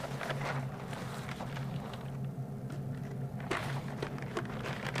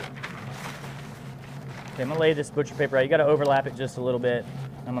 Okay, I'm gonna lay this butcher paper out. You gotta overlap it just a little bit.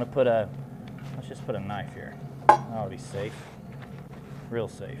 I'm gonna let's just put a knife here. That'll be safe. Real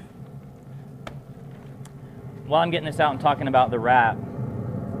safe. While I'm getting this out and talking about the wrap,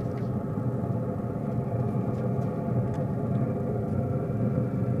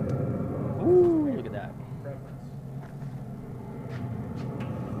 ooh, look at that.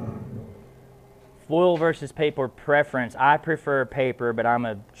 foil versus paper preference. I prefer paper, but I'm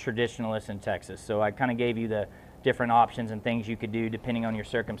a traditionalist in Texas. So I kind of gave you the different options and things you could do depending on your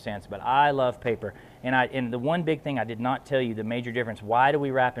circumstance. But I love paper. And the one big thing I did not tell you, the major difference, why do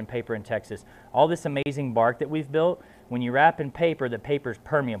we wrap in paper in Texas? All this amazing bark that we've built, when you wrap in paper, the paper's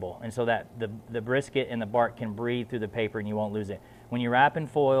permeable. And so that the brisket and the bark can breathe through the paper and you won't lose it. When you wrap in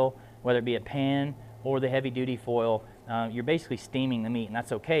foil, whether it be a pan or the heavy duty foil, you're basically steaming the meat, and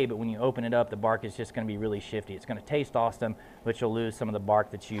that's okay, but when you open it up, the bark is just going to be really shifty. It's going to taste awesome, but you'll lose some of the bark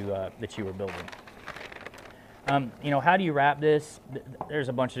that you were building. You know, how do you wrap this? There's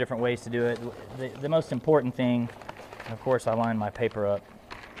a bunch of different ways to do it. The most important thing, and of course I line my paper up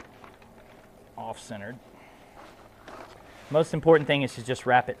off-centered. Most important thing is to just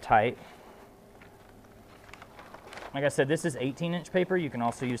wrap it tight. Like I said, this is 18-inch paper. You can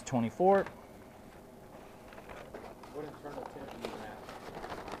also use 24. What internal temp do you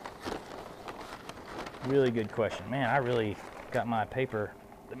have? Really good question. Man, I really got my paper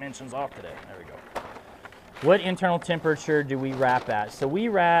dimensions off today. There we go. What internal temperature do we wrap at? So we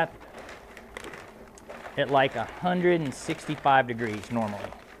wrap at like 165 degrees normally.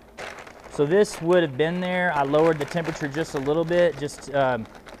 So this would have been there. I lowered the temperature just a little bit, just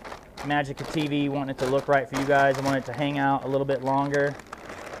magic of TV, wanting it to look right for you guys. I want it to hang out a little bit longer.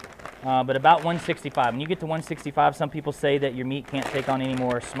 But about 165. When you get to 165, some people say that your meat can't take on any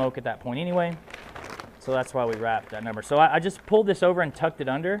more smoke at that point anyway. So that's why we wrap that number. So I just pulled this over and tucked it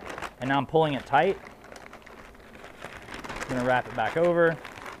under, and now I'm pulling it tight. I'm gonna wrap it back over.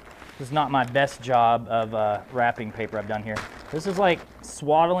 This is not my best job of wrapping paper I've done here. This is like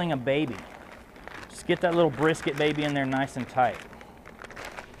swaddling a baby. Just get that little brisket baby in there nice and tight.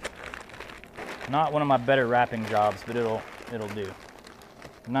 Not one of my better wrapping jobs, but it'll do.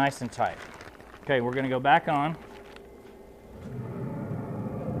 Nice and tight. Okay, we're gonna go back on.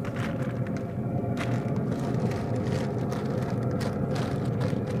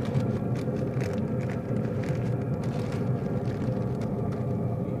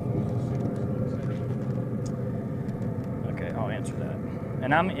 Okay, I'll answer that.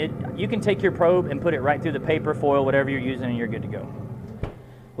 And you can take your probe and put it right through the paper, foil, whatever you're using, and you're good to go.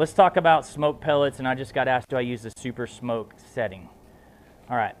 Let's talk about smoke pellets, and I just got asked, do I use the super smoke setting?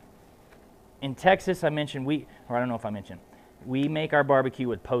 All right. In Texas, I mentioned I don't know if I mentioned, we make our barbecue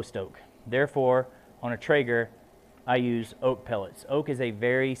with post oak. Therefore, on a Traeger, I use oak pellets. Oak is a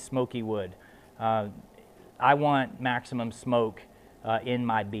very smoky wood. I want maximum smoke in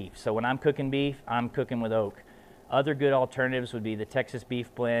my beef. So when I'm cooking beef, I'm cooking with oak. Other good alternatives would be the Texas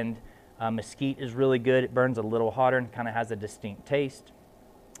beef blend. Mesquite is really good. It burns a little hotter and kind of has a distinct taste.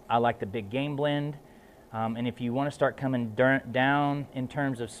 I like the big game blend. And if you want to start coming down in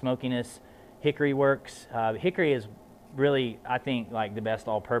terms of smokiness, hickory works. Hickory is really, I think, like the best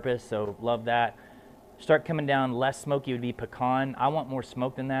all-purpose, so love that. Start coming down less smoky would be pecan. I want more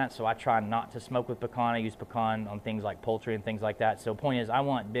smoke than that, so I try not to smoke with pecan. I use pecan on things like poultry and things like that. So point is, I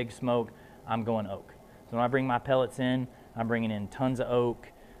want big smoke, I'm going oak. So when I bring my pellets in, I'm bringing in tons of oak,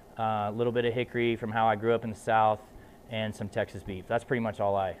 a little bit of hickory from how I grew up in the South, and some Texas beef. That's pretty much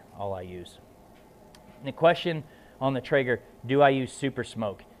all I use. And the question on the Traeger, do I use super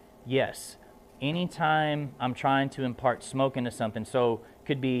smoke? Yes. Anytime I'm trying to impart smoke into something, so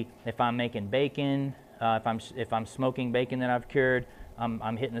could be if I'm making bacon, if I'm smoking bacon that I've cured,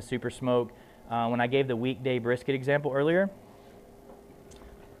 I'm hitting the super smoke. When I gave the weekday brisket example earlier,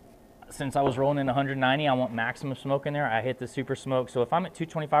 since I was rolling in 190, I want maximum smoke in there. I hit the super smoke. So if I'm at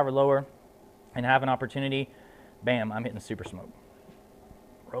 225 or lower and have an opportunity, bam, I'm hitting the super smoke.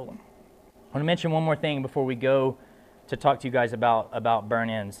 Rolling. I want to mention one more thing before we go to talk to you guys about burn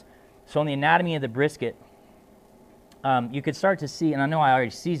ends. So on the anatomy of the brisket, you could start to see, and I know I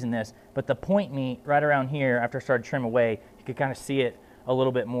already seasoned this, but the point meat right around here, after I started to trim away, you could kind of see it a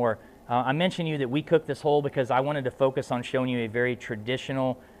little bit more. I mentioned to you that we cooked this whole because I wanted to focus on showing you a very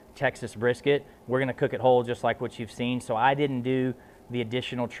traditional Texas brisket. We're going to cook it whole just like what you've seen. So I didn't do the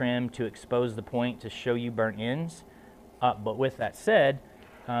additional trim to expose the point to show you burnt ends. But with that said,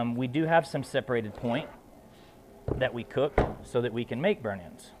 we do have some separated point that we cook so that we can make burnt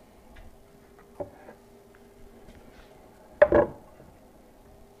ends.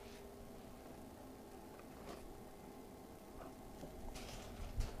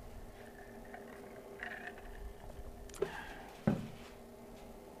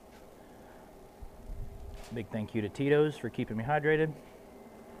 Big thank you to Tito's for keeping me hydrated.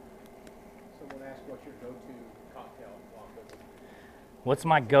 Someone asked what's your go-to cocktail while cooking? What's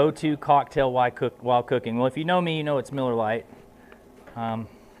my go-to cocktail while cooking? Well, if you know me, you know it's Miller Lite.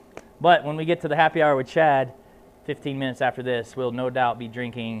 But when we get to the happy hour with Chad, 15 minutes after this, we'll no doubt be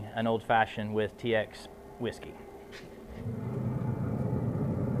drinking an old fashioned with TX whiskey.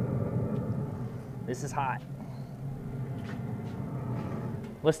 This is hot.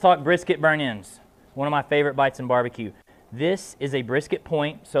 Let's talk brisket burn-ins. One of my favorite bites in barbecue. This is a brisket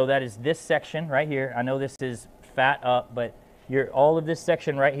point, so that is this section right here. I know this is fat up, but all of this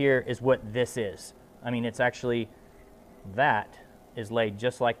section right here is what this is. I mean, it's actually, that is laid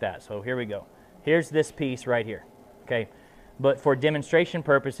just like that. So here we go. Here's this piece right here, okay? But for demonstration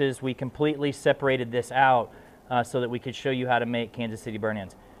purposes, we completely separated this out so that we could show you how to make Kansas City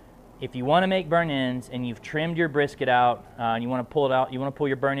burn-ins. If you want to make burn-ins and you've trimmed your brisket out and you want to pull it out, you want to pull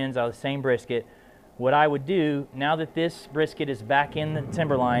your burn-ins out of the same brisket, what I would do, now that this brisket is back in the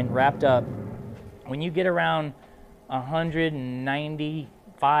timberline, wrapped up, when you get around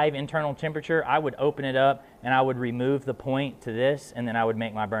 195 internal temperature, I would open it up and I would remove the point to this, and then I would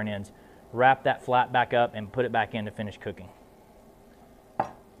make my burn-ins. Wrap that flat back up and put it back in to finish cooking.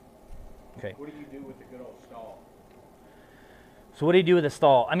 Okay. What do you do with the good old stall? So what do you do with the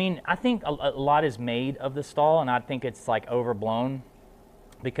stall? I mean, I think a lot is made of the stall, and I think it's like overblown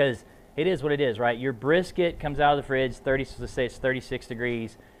because it is what it is, right? Your brisket comes out of the fridge, let's say it's 36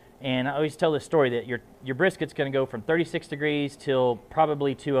 degrees, and I always tell this story that your brisket's going to go from 36 degrees till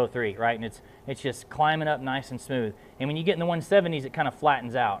probably 203, right? And it's just climbing up nice and smooth. And when you get in the 170s, it kind of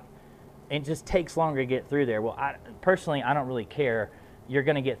flattens out. It just takes longer to get through there. Well, personally, I don't really care. You're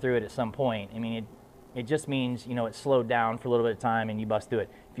going to get through it at some point. I mean, it just means, you know, it's slowed down for a little bit of time and you bust through it.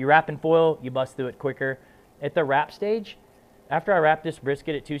 If you wrap in foil, you bust through it quicker. At the wrap stage, after I wrap this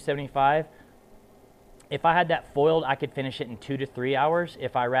brisket at 275, if I had that foiled, I could finish it in 2 to 3 hours.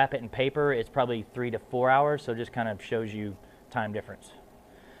 If I wrap it in paper, it's probably 3 to 4 hours, so it just kind of shows you time difference.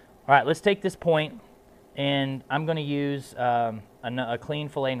 All right, let's take this point, and I'm going to use a clean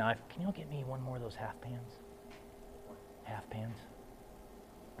fillet knife. Can you get me one more of those half pans? Half pans?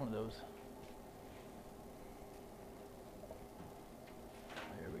 One of those.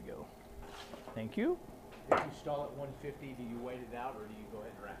 There we go. Thank you. If you stall at 150, do you wait it out or do you go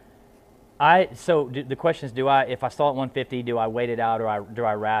ahead and wrap? The question is, if I stall at 150, do I wait it out or do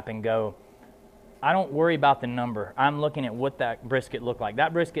I wrap and go? I don't worry about the number. I'm looking at what that brisket looked like.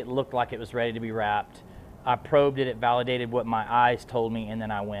 That brisket looked like it was ready to be wrapped. I probed it, it validated what my eyes told me, and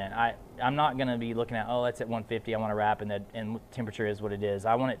then I went. I'm not going to be looking at, oh, that's at 150, I want to wrap, and the temperature is what it is.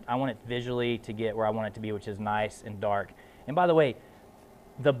 I want it visually to get where I want it to be, which is nice and dark. And by the way,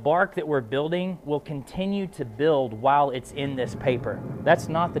 the bark that we're building will continue to build while it's in this paper. That's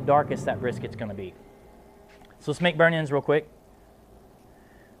not the darkest that brisket's going to be. So let's make burn-ins real quick.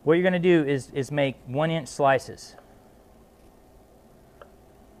 What you're going to do is make 1-inch slices.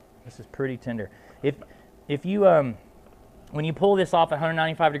 This is pretty tender. If you when you pull this off at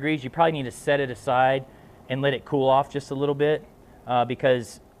 195 degrees, you probably need to set it aside and let it cool off just a little bit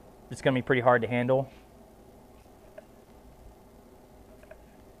because it's going to be pretty hard to handle.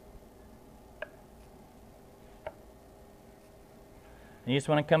 And you just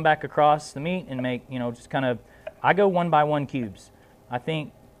want to come back across the meat and make, you know, just kind of, I go 1 by 1 cubes. I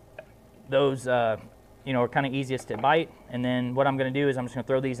think those, you know, are kind of easiest to bite. And then what I'm going to do is I'm just going to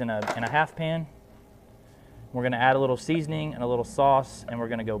throw these in a half pan. We're going to add a little seasoning and a little sauce, and we're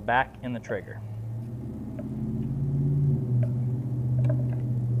going to go back in the Traeger.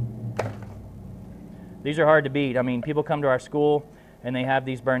 These are hard to beat. I mean, people come to our school and they have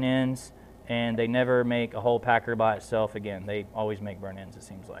these burn-ins, and they never make a whole packer by itself again. They always make burn-ins, it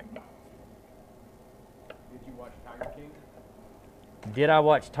seems like. Did you watch Tiger King? Did I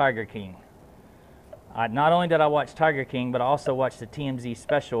watch Tiger King? Not only did I watch Tiger King, but I also watched the TMZ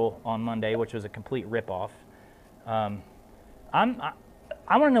special on Monday, which was a complete ripoff. I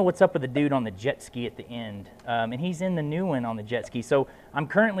want to know what's up with the dude on the jet ski at the end, and he's in the new one on the jet ski. So I'm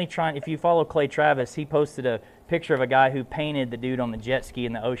currently trying, if you follow Clay Travis, he posted a picture of a guy who painted the dude on the jet ski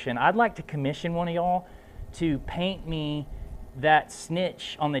in the ocean. I'd like to commission one of y'all to paint me that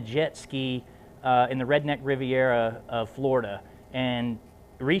snitch on the jet ski in the Redneck Riviera of Florida, and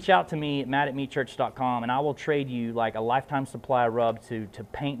reach out to me at matt@meatchurch.com, and I will trade you like a lifetime supply of rub to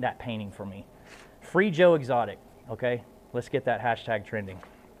paint that painting for me. Free Joe Exotic, okay? Let's get that hashtag trending.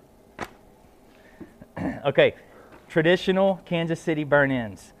 Okay, traditional Kansas City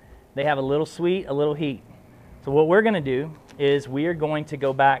burn-ins. They have a little sweet, a little heat. So what we're going to do is we are going to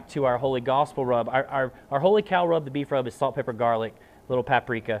go back to our Holy Gospel rub. Our Holy Cow rub, the beef rub, is salt, pepper, garlic, little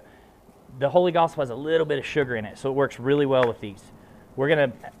paprika. The Holy Gospel has a little bit of sugar in it, so it works really well with these. We're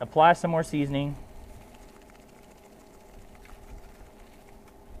going to apply some more seasoning.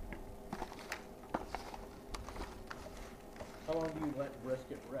 How long do you let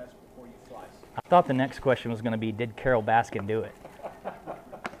brisket rest before you slice? thought the next question was going to be, did Carol Baskin do it?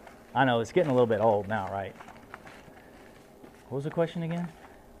 I know, it's getting a little bit old now, right? What was the question again?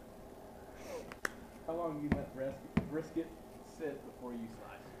 How long do you let brisket sit before you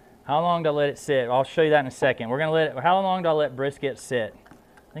slice? How long do I let it sit? I'll show you that in a second. We're going to let it, how long do I let brisket sit?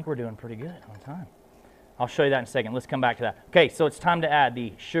 I think we're doing pretty good on time. I'll show you that in a second. Let's come back to that. Okay, so it's time to add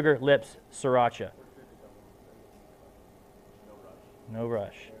the Sugar Lips Sriracha. No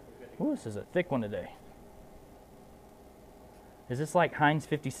rush. Ooh, this is a thick one today. Is this like Heinz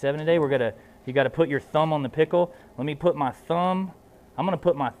 57 today? You got to put your thumb on the pickle. Let me put my thumb. I'm going to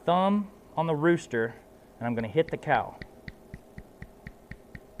put my thumb on the rooster, and I'm going to hit the cow.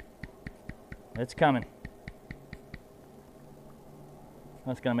 It's coming.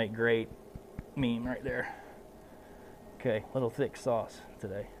 That's going to make great meme right there. Okay, little thick sauce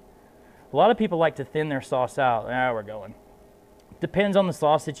today. A lot of people like to thin their sauce out. There we're going. Depends on the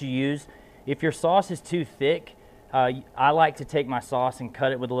sauce that you use. If your sauce is too thick, I like to take my sauce and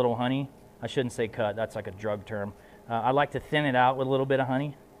cut it with a little honey. I shouldn't say cut, that's like a drug term. I like to thin it out with a little bit of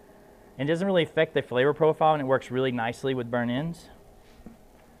honey. And it doesn't really affect the flavor profile, and it works really nicely with burnt ends.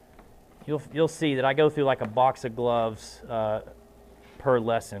 You'll see that I go through like a box of gloves per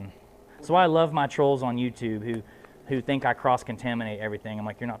lesson. That's why I love my trolls on YouTube who think I cross-contaminate everything. I'm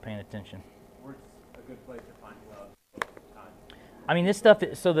like, you're not paying attention. Where's a good place to find gloves? I mean, this stuff,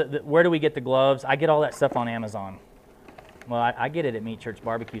 so where do we get the gloves? I get all that stuff on Amazon. Well, I get it at Meat Church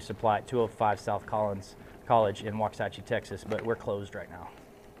Barbecue Supply at 205 South College in Waxahachie, Texas, but we're closed right now.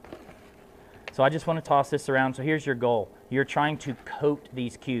 So I just want to toss this around. So here's your goal. You're trying to coat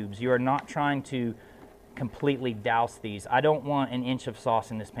these cubes. You are not trying to completely douse these. I don't want an inch of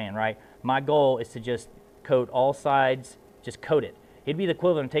sauce in this pan, right? My goal is to just coat all sides, just coat it. It'd be the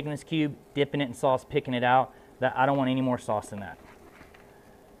equivalent of taking this cube, dipping it in sauce, picking it out. I don't want any more sauce than that.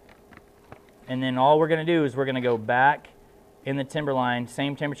 And then all we're going to do is we're going to go back in the timberline.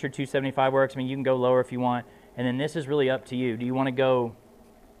 Same temperature, 275 works. I mean, you can go lower if you want. And then this is really up to you. Do you want to go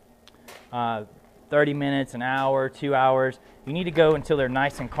 30 minutes, an hour, 2 hours? You need to go until they're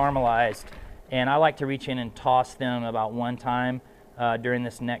nice and caramelized. And I like to reach in and toss them about one time during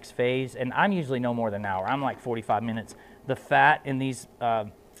this next phase. And I'm usually no more than an hour. I'm like 45 minutes. The fat in these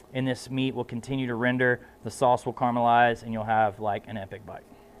in this meat will continue to render. The sauce will caramelize, and you'll have like an epic bite.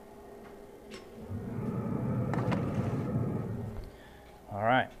 All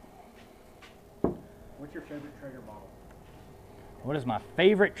right. What's your favorite Traeger model? What is my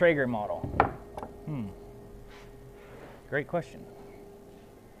favorite Traeger model? Great question.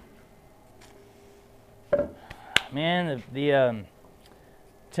 Man, the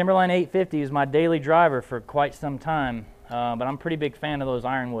Timberline 850 is my daily driver for quite some time, but I'm a pretty big fan of those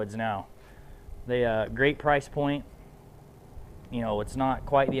Ironwoods now. They great price point. You know, it's not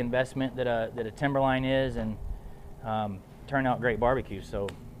quite the investment that a Timberline is, and turn out great barbecue. So,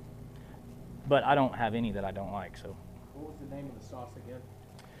 but I don't have any that I don't like. So, what was the name of the sauce again?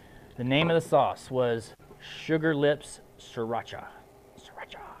 The name of the sauce was Sugar Lips Sriracha.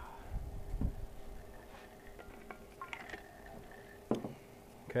 Sriracha.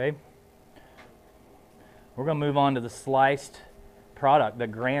 Okay. We're going to move on to the sliced product, the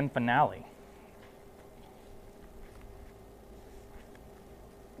grand finale.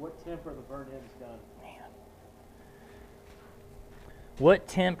 What temp are the burnt ends done? Man. What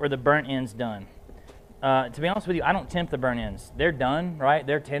temp are the burnt ends done? To be honest with you, I don't temp the burnt ends. They're done, right?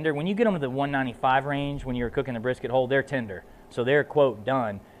 They're tender. When you get them to the 195 range, when you're cooking the brisket whole, they're tender. So they're, quote,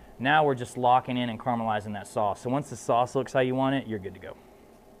 done. Now we're just locking in and caramelizing that sauce. So once the sauce looks how you want it, you're good to go.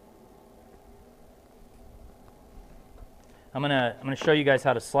 I'm gonna show you guys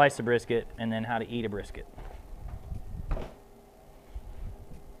how to slice a brisket and then how to eat a brisket.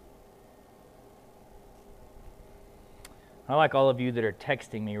 I like all of you that are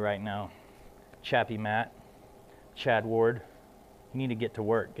texting me right now. Chappie Matt, Chad Ward, you need to get to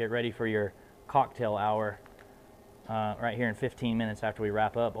work. Get ready for your cocktail hour right here in 15 minutes after we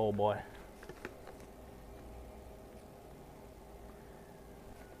wrap up, old boy.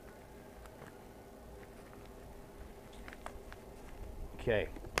 Okay.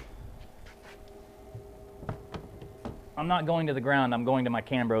 I'm not going to the ground, I'm going to my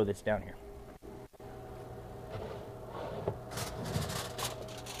Cambro that's down here.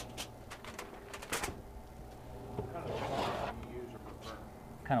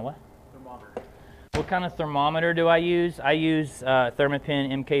 Kind of what? Thermometer. What kind of thermometer do I use? I use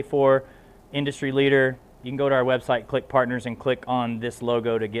Thermopin MK4 industry leader. You can go to our website, click partners, and click on this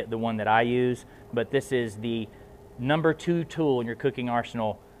logo to get the one that I use. But this is the #2 tool in your cooking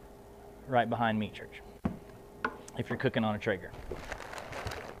arsenal right behind Meat Church if you're cooking on a Traeger.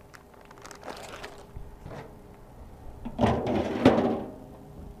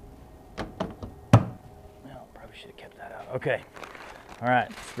 should have kept that out. Okay. All right,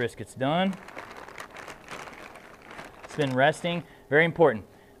 this brisket's done. It's been resting. Very important.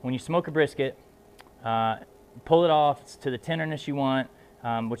 When you smoke a brisket, pull it off to the tenderness you want,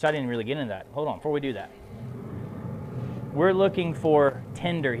 which I didn't really get into that. Hold on, before we do that. We're looking for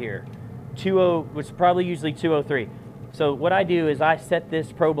tender here, which is probably usually 203. So what I do is I set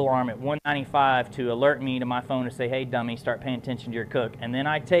this probe alarm at 195 to alert me to my phone to say, hey dummy, start paying attention to your cook. And then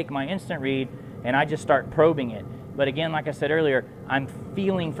I take my instant read and I just start probing it. But again, like I said earlier, I'm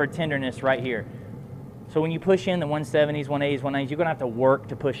feeling for tenderness right here. So when you push in the 170s, 180s, 190s, you're gonna have to work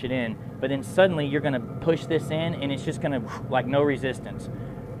to push it in. But then suddenly you're gonna push this in and it's just gonna, like no resistance.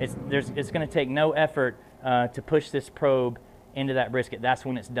 It's gonna take no effort to push this probe into that brisket. That's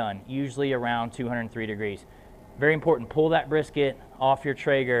when it's done, usually around 203 degrees. Very important, pull that brisket off your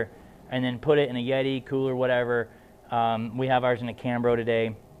Traeger and then put it in a Yeti, cooler, whatever. We have ours in a Cambro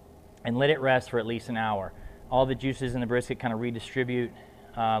today, and let it rest for at least an hour. All the juices in the brisket kind of redistribute,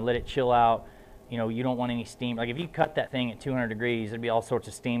 let it chill out. You know, you don't want any steam. Like if you cut that thing at 200 degrees, there'd be all sorts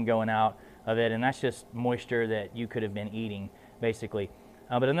of steam going out of it, and that's just moisture that you could have been eating, basically.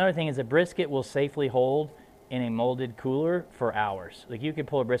 But another thing is a brisket will safely hold in a molded cooler for hours. Like you could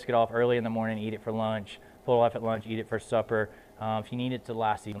pull a brisket off early in the morning, eat it for lunch, pull it off at lunch, eat it for supper. If you need it to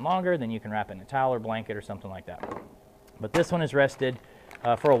last even longer, then you can wrap it in a towel or blanket or something like that. But this one has rested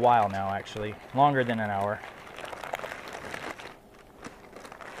for a while now, actually, longer than an hour.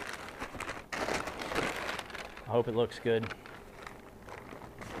 I hope it looks good.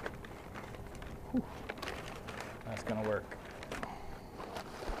 Whew. That's gonna work.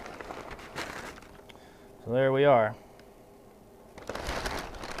 So there we are.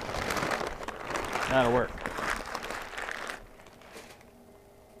 That'll work.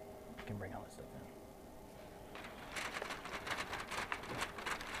 You can bring all this stuff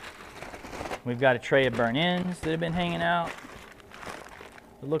in. We've got a tray of burnt ends that have been hanging out.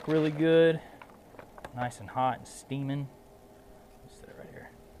 They look really good. Nice and hot and steaming. Let's set it right here.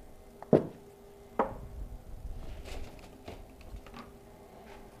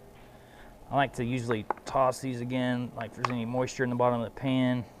 I like to usually toss these again, like if there's any moisture in the bottom of the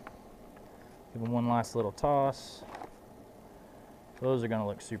pan. Give them one last little toss. Those are gonna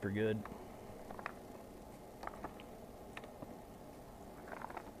look super good.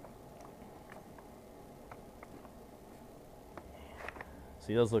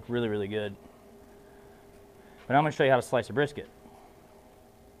 See, those look really, really good. But I'm gonna show you how to slice a brisket.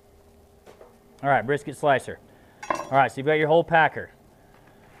 All right, brisket slicer. All right, so you've got your whole packer.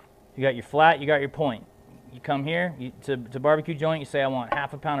 You got your flat, you got your point. You come here to barbecue joint, you say, I want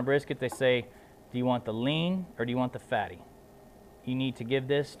half a pound of brisket. They say, do you want the lean or do you want the fatty? You need to give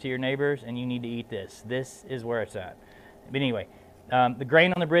this to your neighbors and you need to eat this. This is where it's at. But anyway, the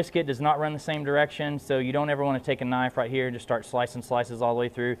grain on the brisket does not run the same direction, so you don't ever want to take a knife right here and just start slicing slices all the way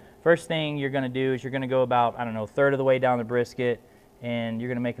through. First thing you're going to do is you're going to go about, I don't know, a third of the way down the brisket, and you're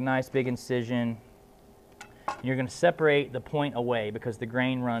going to make a nice big incision. You're going to separate the point away because the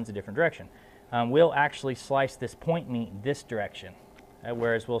grain runs a different direction. We'll actually slice this point meat this direction,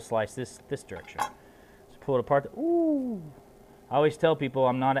 whereas we'll slice this direction. So pull it apart. Ooh! I always tell people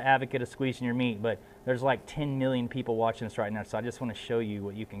I'm not an advocate of squeezing your meat, but there's like 10 million people watching this right now, so I just want to show you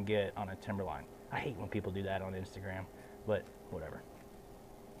what you can get on a timberline. I hate when people do that on Instagram, but whatever.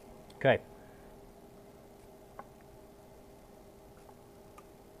 Okay.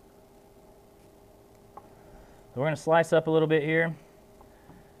 So we're going to slice up a little bit here,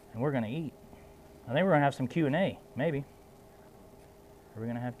 and we're going to eat. I think we're going to have some Q&A, maybe. Are we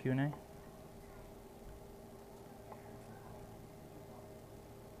going to have Q&A?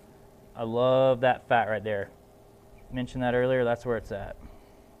 I love that fat right there. Mentioned that earlier, that's where it's at.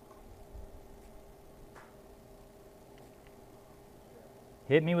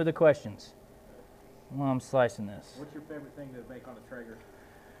 Hit me with the questions while I'm slicing this. What's your favorite thing to make on a Traeger?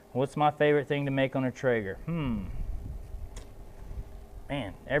 What's my favorite thing to make on a Traeger?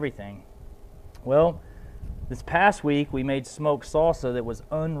 Man, everything. Well, this past week we made smoked salsa that was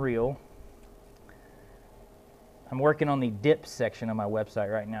unreal. I'm working on the dip section of my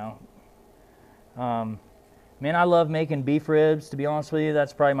website right now. Man, I love making beef ribs, to be honest with you.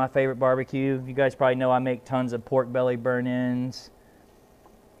 That's probably my favorite barbecue. You guys probably know I make tons of pork belly burn-ins.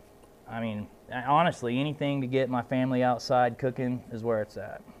 I mean, honestly, anything to get my family outside cooking is where it's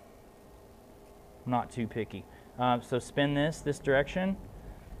at. I'm not too picky. So spin this direction.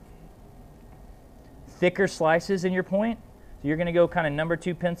 Thicker slices in your point. So you're going to go kind of number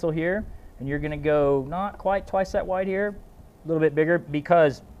 2 pencil here, and you're going to go not quite twice that wide here, a little bit bigger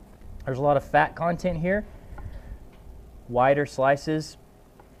because there's a lot of fat content here. Wider slices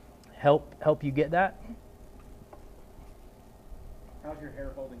help you get that. How's your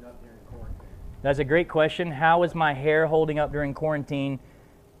hair holding up during quarantine? That's a great question. How is my hair holding up during quarantine?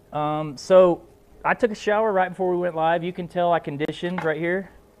 So I took a shower right before we went live. You can tell I conditioned right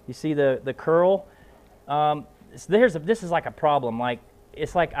here. You see the curl. This is like a problem. Like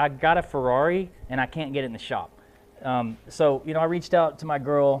it's like I got a Ferrari and I can't get it in the shop. So I reached out to my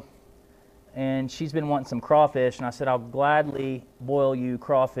girl, and she's been wanting some crawfish, and I said I'll gladly boil you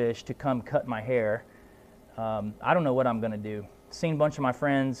crawfish to come cut my hair. I don't know what I'm gonna do. Seen a bunch of my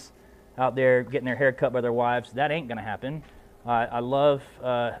friends out there getting their hair cut by their wives. That ain't gonna happen. I love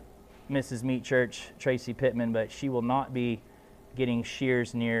Mrs. Meat Church, Tracy Pittman, but she will not be getting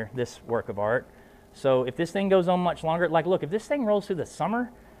shears near this work of art. So if this thing goes on much longer, like look, if this thing rolls through the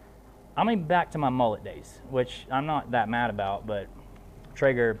summer, I'm gonna be back to my mullet days, which I'm not that mad about, but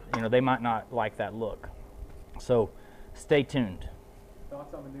Traeger, they might not like that look. So stay tuned.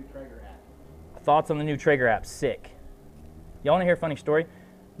 Thoughts on the new Traeger app? Thoughts on the new Traeger app? Sick. Y'all want to hear a funny story?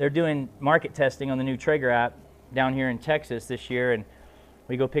 They're doing market testing on the new Traeger app down here in Texas this year, and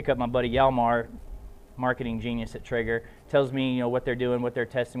we go pick up my buddy Yalmar, marketing genius at Traeger, tells me what they're doing, what they're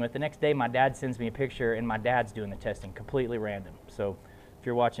testing with. The next day, my dad sends me a picture, and my dad's doing the testing, completely random. So if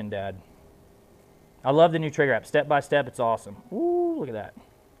you're watching, Dad, I love the new Traeger app. Step by step, it's awesome. Ooh, look at that.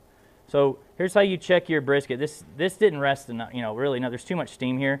 So here's how you check your brisket. This didn't rest enough, really. No, there's too much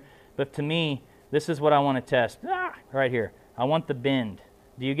steam here. But to me, this is what I want to test. Right here. I want the bend.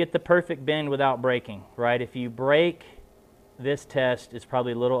 Do you get the perfect bend without breaking, right? If you break this test, it's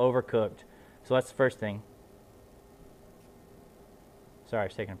probably a little overcooked. So that's the first thing. Sorry, I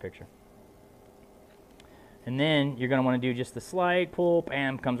was taking a picture. And then you're going to want to do just the slight pull,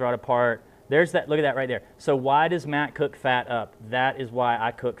 bam, comes right apart. There's that, look at that right there. So why does Matt cook fat up? That is why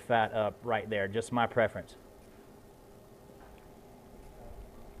I cook fat up right there, just my preference.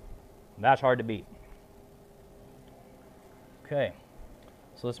 That's hard to beat. Okay,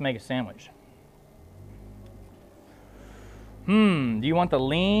 so let's make a sandwich. Do you want the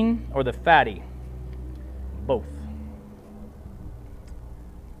lean or the fatty? Both.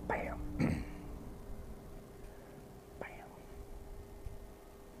 Bam. Bam.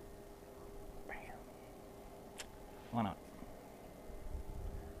 Bam. Why not?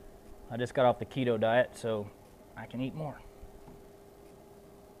 I just got off the keto diet, so I can eat more.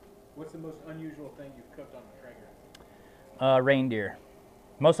 What's the most unusual thing you've cooked on the Traeger? Reindeer.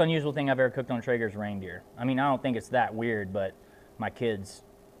 Most unusual thing I've ever cooked on Traeger is reindeer. I mean, I don't think it's that weird, but my kids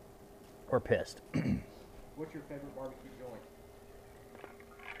were pissed. What's your favorite barbecue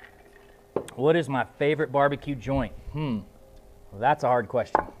joint? What is my favorite barbecue joint? Well, that's a hard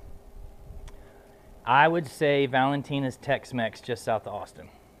question. I would say Valentina's Tex-Mex just south of Austin.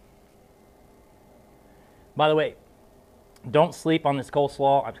 By the way, don't sleep on this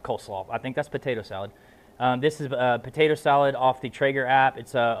coleslaw. I think that's potato salad. This is potato salad off the Traeger app.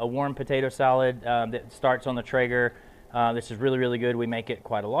 It's a warm potato salad that starts on the Traeger. This is really, really good. We make it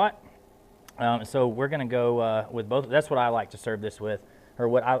quite a lot. So we're going to go with both. That's what I like to serve this with,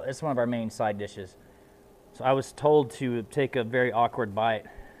 it's one of our main side dishes. So I was told to take a very awkward bite.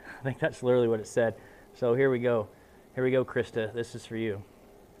 I think that's literally what it said. So here we go. Here we go, Krista. This is for you.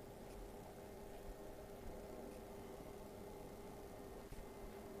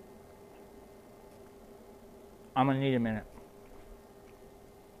 I'm going to need a minute.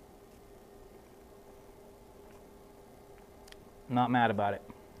 Not mad about it.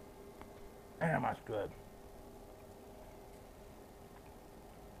 Damn, that's good.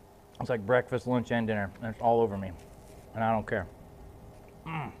 It's like breakfast, lunch, and dinner. And it's all over me. And I don't care.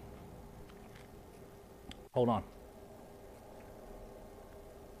 Hold on.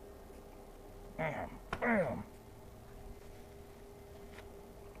 Bam.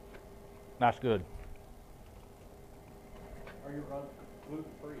 That's good. Are your rubs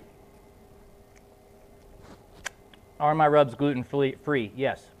gluten-free? Are my rubs gluten-free?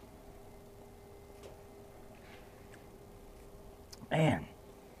 Yes. Man,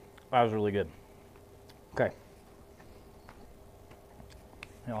 that was really good. Okay.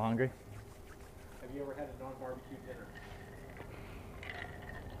 Y'all hungry? Have you ever had a non-barbecue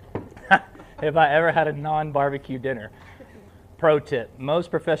dinner? Have I ever had a non-barbecue dinner? Pro tip, most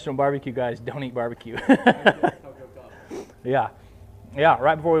professional barbecue guys don't eat barbecue. Yeah,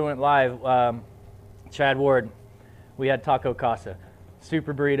 right before we went live, Chad Ward, we had Taco Casa,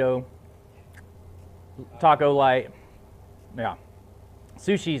 super burrito, taco light, yeah.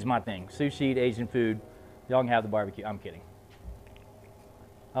 Sushi's my thing, sushi, Asian food, y'all can have the barbecue, I'm kidding.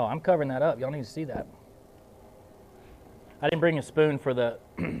 Oh, I'm covering that up, y'all need to see that. I didn't bring a spoon for the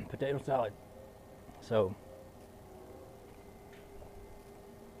potato salad, so.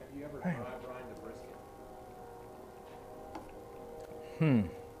 Have you ever dry brined a brisket?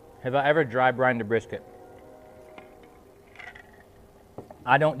 Have I ever dry brined a brisket?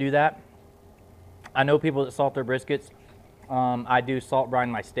 I don't do that. I know people that salt their briskets. I do salt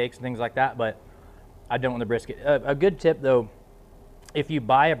brine my steaks and things like that, but I don't with the brisket. A good tip though, if you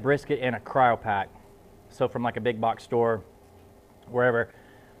buy a brisket in a cryo pack, so from like a big box store, wherever,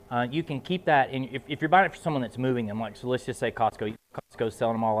 you can keep that in. If you're buying it for someone that's moving them, like, so let's just say Costco. Costco's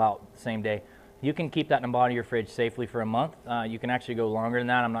selling them all out the same day. You can keep that in the bottom of your fridge safely for a month. You can actually go longer than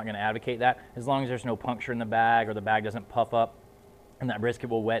that. I'm not going to advocate that, as long as there's no puncture in the bag or the bag doesn't puff up, and that brisket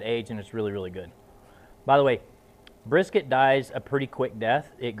will wet age, and it's really, really good. By the way, brisket dies a pretty quick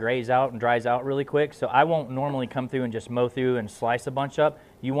death. It grays out and dries out really quick, so I won't normally come through and just mow through and slice a bunch up.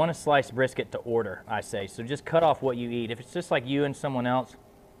 You want to slice brisket to order, I say. So just cut off what you eat. If it's just like you and someone else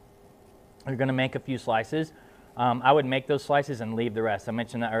are going to make a few slices, I would make those slices and leave the rest. I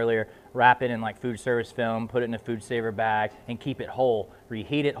mentioned that earlier. Wrap it in like food service film, put it in a food saver bag, and keep it whole.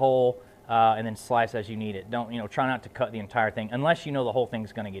 Reheat it whole, and then slice as you need it. Don't, try not to cut the entire thing unless you know the whole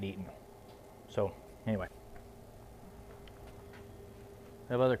thing's going to get eaten. So anyway.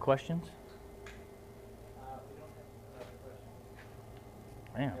 Have other questions? We don't have another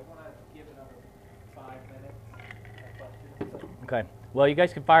question. Man. I want to give another 5 minutes of questions. Okay. Well, you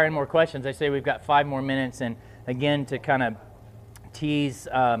guys can fire in more questions. I say we've got 5 more minutes, and again, to kind of tease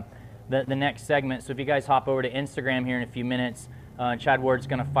the next segment. So if you guys hop over to Instagram here in a few minutes, Chad Ward's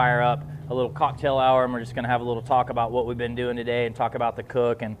going to fire up a little cocktail hour, and we're just going to have a little talk about what we've been doing today and talk about the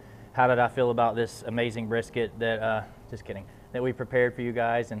cook and how did I feel about this amazing brisket that, just kidding, that we prepared for you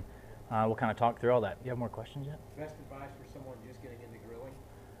guys, and we'll kind of talk through all that. You have more questions yet? Best advice for someone just getting into grilling?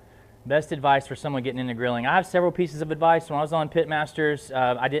 Best advice for someone getting into grilling. I have several pieces of advice. When I was on Pitmasters,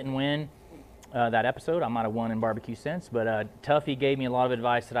 I didn't win that episode. I might have won in barbecue since, but Tuffy gave me a lot of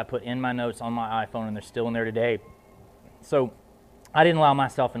advice that I put in my notes on my iPhone, and they're still in there today. So I didn't allow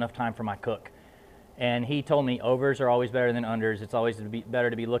myself enough time for my cook. And he told me overs are always better than unders. It's always better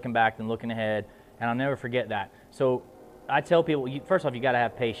to be looking back than looking ahead, and I'll never forget that. So I tell people, first off, you got to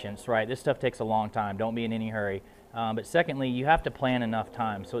have patience, right? This stuff takes a long time. Don't be in any hurry. But secondly, you have to plan enough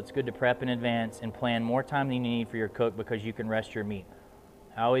time. So it's good to prep in advance and plan more time than you need for your cook, because you can rest your meat.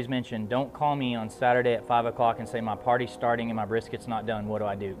 I always mention, don't call me on Saturday at 5 o'clock and say my party's starting and my brisket's not done.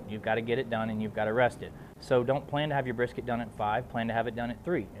 What do? You've got to get it done, and you've got to rest it. So don't plan to have your brisket done at 5. Plan to have it done at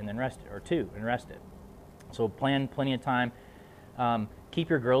 3 and then rest it, or 2 and rest it. So plan plenty of time. Keep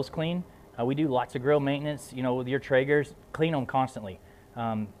your grills clean. We do lots of grill maintenance. With your Traegers, clean them constantly.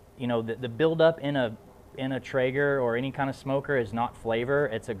 The buildup in a Traeger or any kind of smoker is not flavor.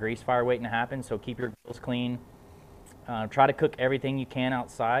 It's a grease fire waiting to happen. So keep your grills clean. Try to cook everything you can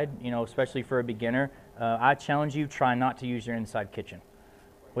outside. Especially for a beginner. I challenge you, try not to use your inside kitchen.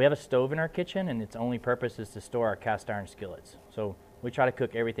 We have a stove in our kitchen, and its only purpose is to store our cast iron skillets. So we try to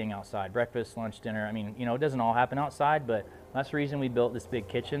cook everything outside, breakfast, lunch, dinner. I mean, it doesn't all happen outside, but that's the reason we built this big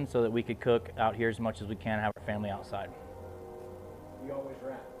kitchen, so that we could cook out here as much as we can, have our family outside. You always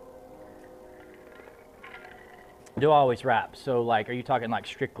wrap? Do I always wrap? So, like, are you talking like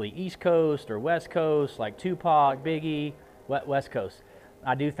strictly East Coast or West Coast, like Tupac, Biggie, West Coast?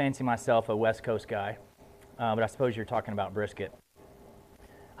 I do fancy myself a West Coast guy, but I suppose you're talking about brisket.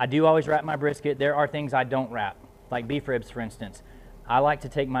 I do always wrap my brisket. There are things I don't wrap, like beef ribs, for instance. I like to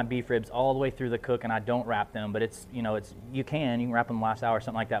take my beef ribs all the way through the cook, and I don't wrap them, but you can wrap them last hour or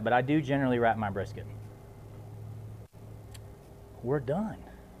something like that, but I do generally wrap my brisket. We're done.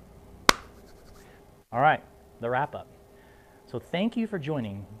 All right, the wrap up. So thank you for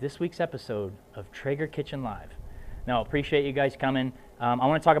joining this week's episode of Traeger Kitchen Live. Now, appreciate you guys coming. I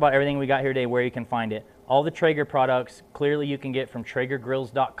want to talk about everything we got here today, where you can find it. All the Traeger products, clearly you can get from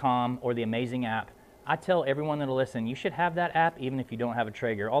TraegerGrills.com or the amazing app. I tell everyone that'll listen, you should have that app even if you don't have a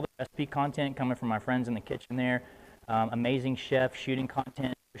Traeger. All the recipe content coming from my friends in the kitchen there, amazing chef shooting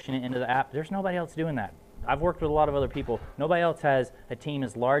content, pushing it into the app. There's nobody else doing that. I've worked with a lot of other people. Nobody else has a team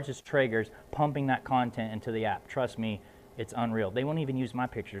as large as Traeger's pumping that content into the app. Trust me, it's unreal. They won't even use my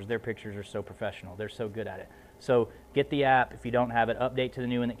pictures. Their pictures are so professional. They're so good at it. So get the app. If you don't have it, update to the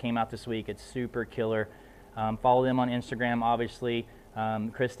new one that came out this week. It's super killer. Follow them on Instagram, obviously.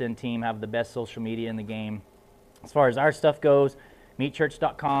 Krista and team have the best social media in the game. As far as our stuff goes,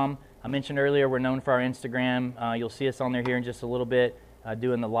 meatchurch.com. I mentioned earlier we're known for our Instagram. You'll see us on there here in just a little bit,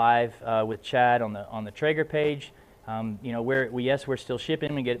 doing the live with Chad on the Traeger page. We're still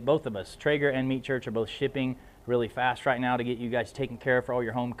shipping. We get both of us. Traeger and Meat Church are both shipping really fast right now to get you guys taken care of for all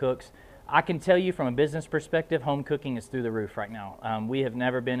your home cooks. I can tell you from a business perspective, home cooking is through the roof right now. We have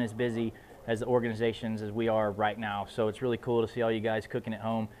never been as busy as the organizations as we are right now. So it's really cool to see all you guys cooking at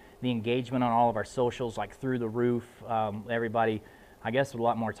home. The engagement on all of our socials, like through the roof. Everybody I guess, with a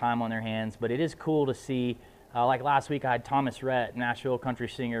lot more time on their hands. But it is cool to see, like last week I had Thomas Rhett, Nashville country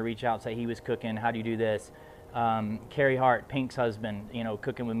singer, reach out and say he was cooking. How do you do this? Carrie Hart, Pink's husband, you know,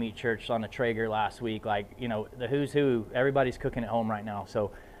 cooking with Meat Church on the Traeger last week. Like, you know, the who's who, everybody's cooking at home right now.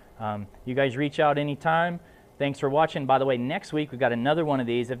 So you guys reach out anytime. Thanks for watching. By the way, next week we've got another one of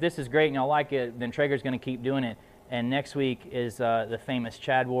these. If this is great and y'all like it, then Traeger's going to keep doing it. And next week is the famous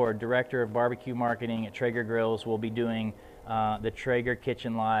Chad Ward, Director of Barbecue Marketing at Traeger Grills, will be doing the Traeger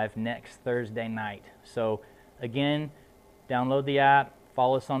Kitchen Live next Thursday night. So again, download the app,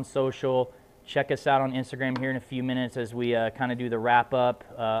 follow us on social, check us out on Instagram here in a few minutes as we kind of do the wrap up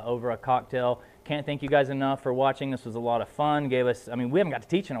over a cocktail. Can't thank you guys enough for watching. This was a lot of fun. We haven't got to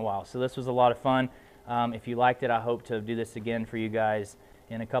teach in a while, so this was a lot of fun. If you liked it, I hope to do this again for you guys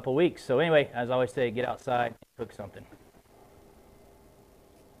in a couple weeks. So anyway, as I always say, get outside, cook something.